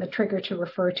then the trigger to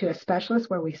refer to a specialist,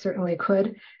 where we certainly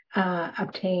could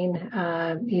obtain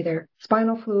either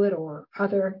spinal fluid or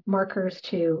other markers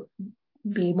to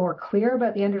be more clear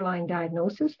about the underlying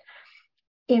diagnosis.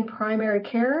 In primary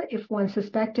care, if one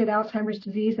suspected Alzheimer's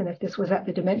disease and if this was at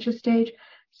the dementia stage,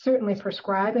 certainly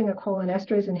prescribing a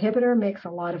cholinesterase inhibitor makes a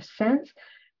lot of sense.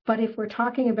 But if we're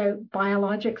talking about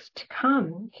biologics to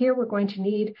come, here we're going to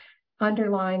need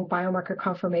underlying biomarker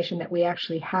confirmation that we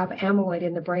actually have amyloid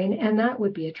in the brain, and that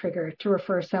would be a trigger to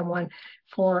refer someone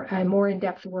for a more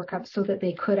in-depth workup so that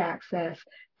they could access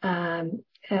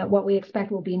what we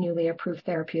expect will be newly approved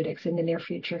therapeutics in the near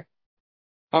future.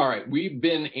 All right, we've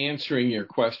been answering your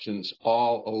questions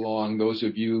all along. Those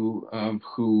of you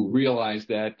who realize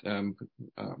that,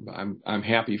 I'm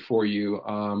happy for you.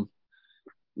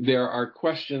 There are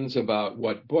questions about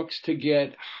what books to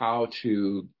get, how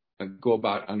to go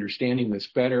about understanding this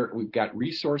better. We've got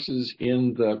resources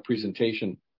in the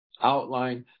presentation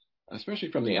outline,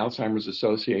 especially from the Alzheimer's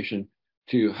Association,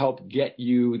 to help get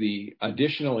you the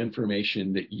additional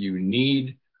information that you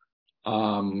need.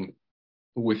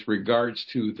 With regards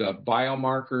to the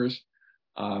biomarkers,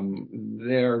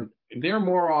 they're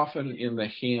more often in the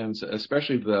hands,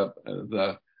 especially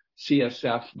the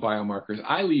CSF biomarkers.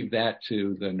 I leave that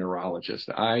to the neurologist.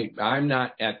 I'm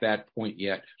not at that point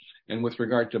yet. And with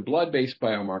regard to blood-based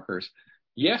biomarkers,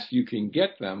 yes, you can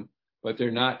get them, but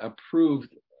they're not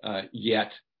approved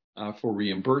yet for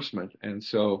reimbursement. And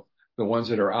so the ones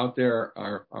that are out there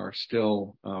are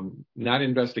still not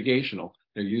investigational.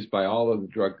 They're used by all of the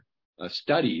drug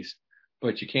studies,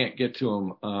 but you can't get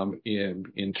to them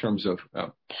in terms of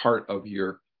part of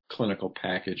your clinical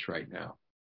package right now.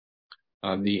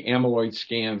 The amyloid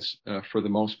scans, for the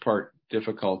most part,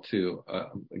 difficult to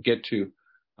get to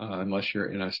unless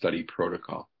you're in a study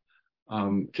protocol.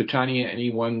 Titania, any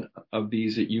one of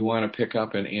these that you want to pick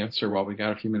up and answer while we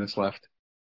got a few minutes left?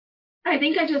 I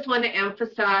think I just want to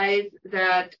emphasize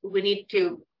that we need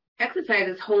to exercise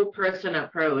this whole person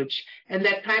approach, and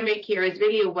that primary care is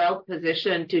really well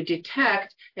positioned to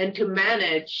detect and to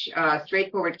manage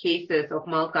straightforward cases of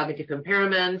mild cognitive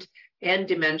impairment and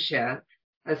dementia.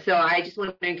 So I just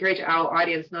want to encourage our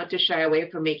audience not to shy away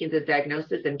from making the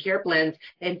diagnosis and care plans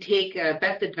and take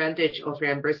best advantage of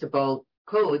reimbursable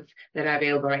codes that are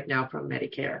available right now from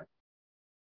Medicare.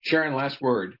 Sharon, last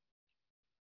word.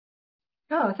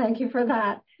 Oh, thank you for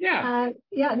that. Yeah.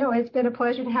 It's been a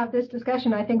pleasure to have this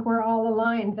discussion. I think we're all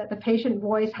aligned that the patient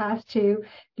voice has to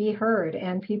be heard,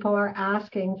 and people are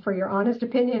asking for your honest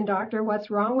opinion, doctor, what's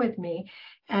wrong with me?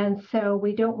 And so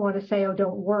we don't want to say, oh,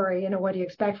 don't worry, what do you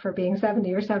expect for being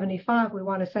 70 or 75? We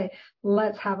want to say,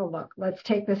 let's have a look. Let's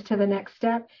take this to the next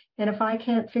step. And if I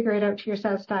can't figure it out to your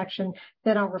satisfaction,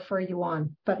 then I'll refer you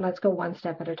on. But let's go one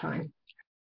step at a time.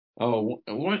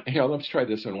 Here, let's try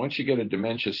this one. Once you get a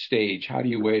dementia stage, how do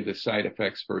you weigh the side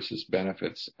effects versus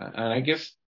benefits? And I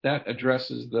guess that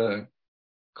addresses the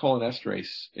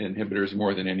cholinesterase inhibitors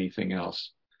more than anything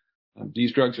else.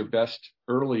 These drugs are best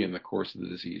early in the course of the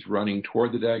disease, running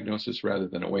toward the diagnosis rather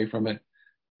than away from it.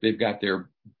 They've got their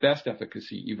best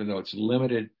efficacy, even though it's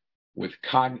limited with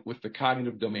the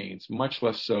cognitive domains, much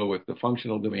less so with the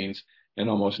functional domains, and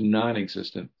almost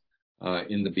non-existent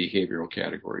in the behavioral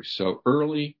category. So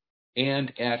early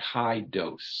and at high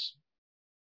dose.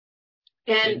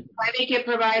 And primary care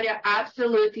provider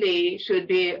absolutely should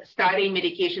be starting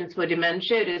medications for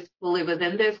dementia. It is fully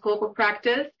within their scope of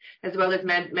practice, as well as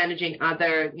managing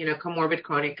other, comorbid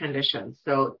chronic conditions.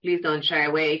 So please don't shy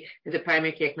away as a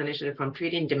primary care clinician from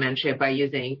treating dementia by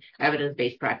using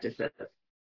evidence-based practices.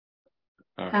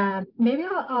 Maybe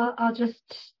I'll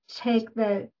just take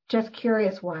the just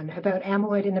curious one about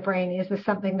amyloid in the brain. Is this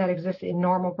something that exists in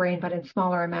normal brain but in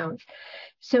smaller amounts?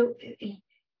 So,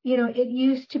 it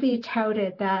used to be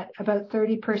touted that about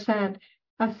 30%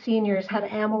 of seniors had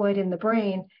amyloid in the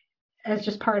brain as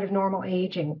just part of normal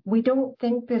aging. We don't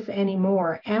think this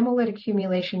anymore. Amyloid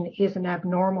accumulation is an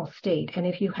abnormal state. And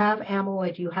if you have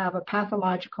amyloid, you have a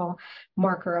pathological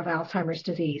marker of Alzheimer's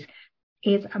disease.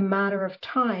 It's a matter of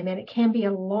time, and it can be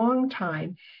a long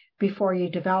time before you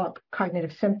develop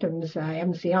cognitive symptoms,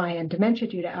 MCI, and dementia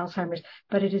due to Alzheimer's,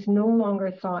 but it is no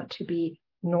longer thought to be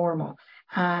normal.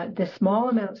 The small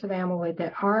amounts of amyloid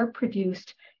that are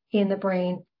produced in the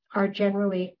brain are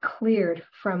generally cleared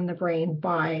from the brain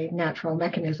by natural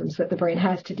mechanisms that the brain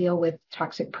has to deal with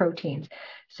toxic proteins.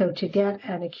 So to get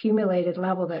an accumulated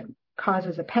level that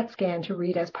causes a PET scan to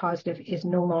read as positive is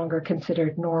no longer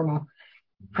considered normal.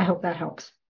 I hope that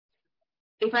helps.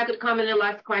 If I could comment on the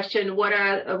last question, what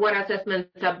assessments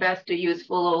are best to use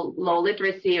for low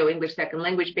literacy or English second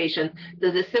language patients?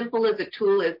 The simpler the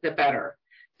tool is, the better.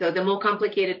 So the more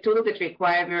complicated tools that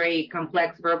require very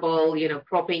complex verbal,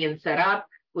 probing and setup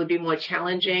would be more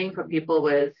challenging for people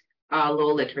with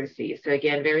low literacy. So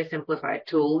again, very simplified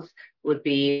tools would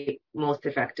be most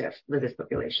effective with these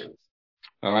populations.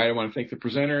 All right. I want to thank the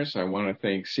presenters. I want to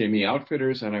thank CME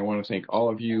Outfitters, and I want to thank all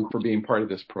of you for being part of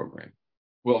this program.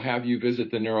 We'll have you visit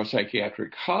the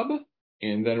Neuropsychiatric Hub,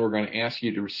 and then we're going to ask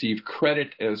you to receive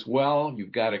credit as well.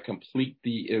 You've got to complete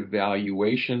the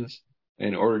evaluations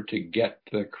in order to get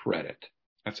the credit.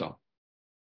 That's all.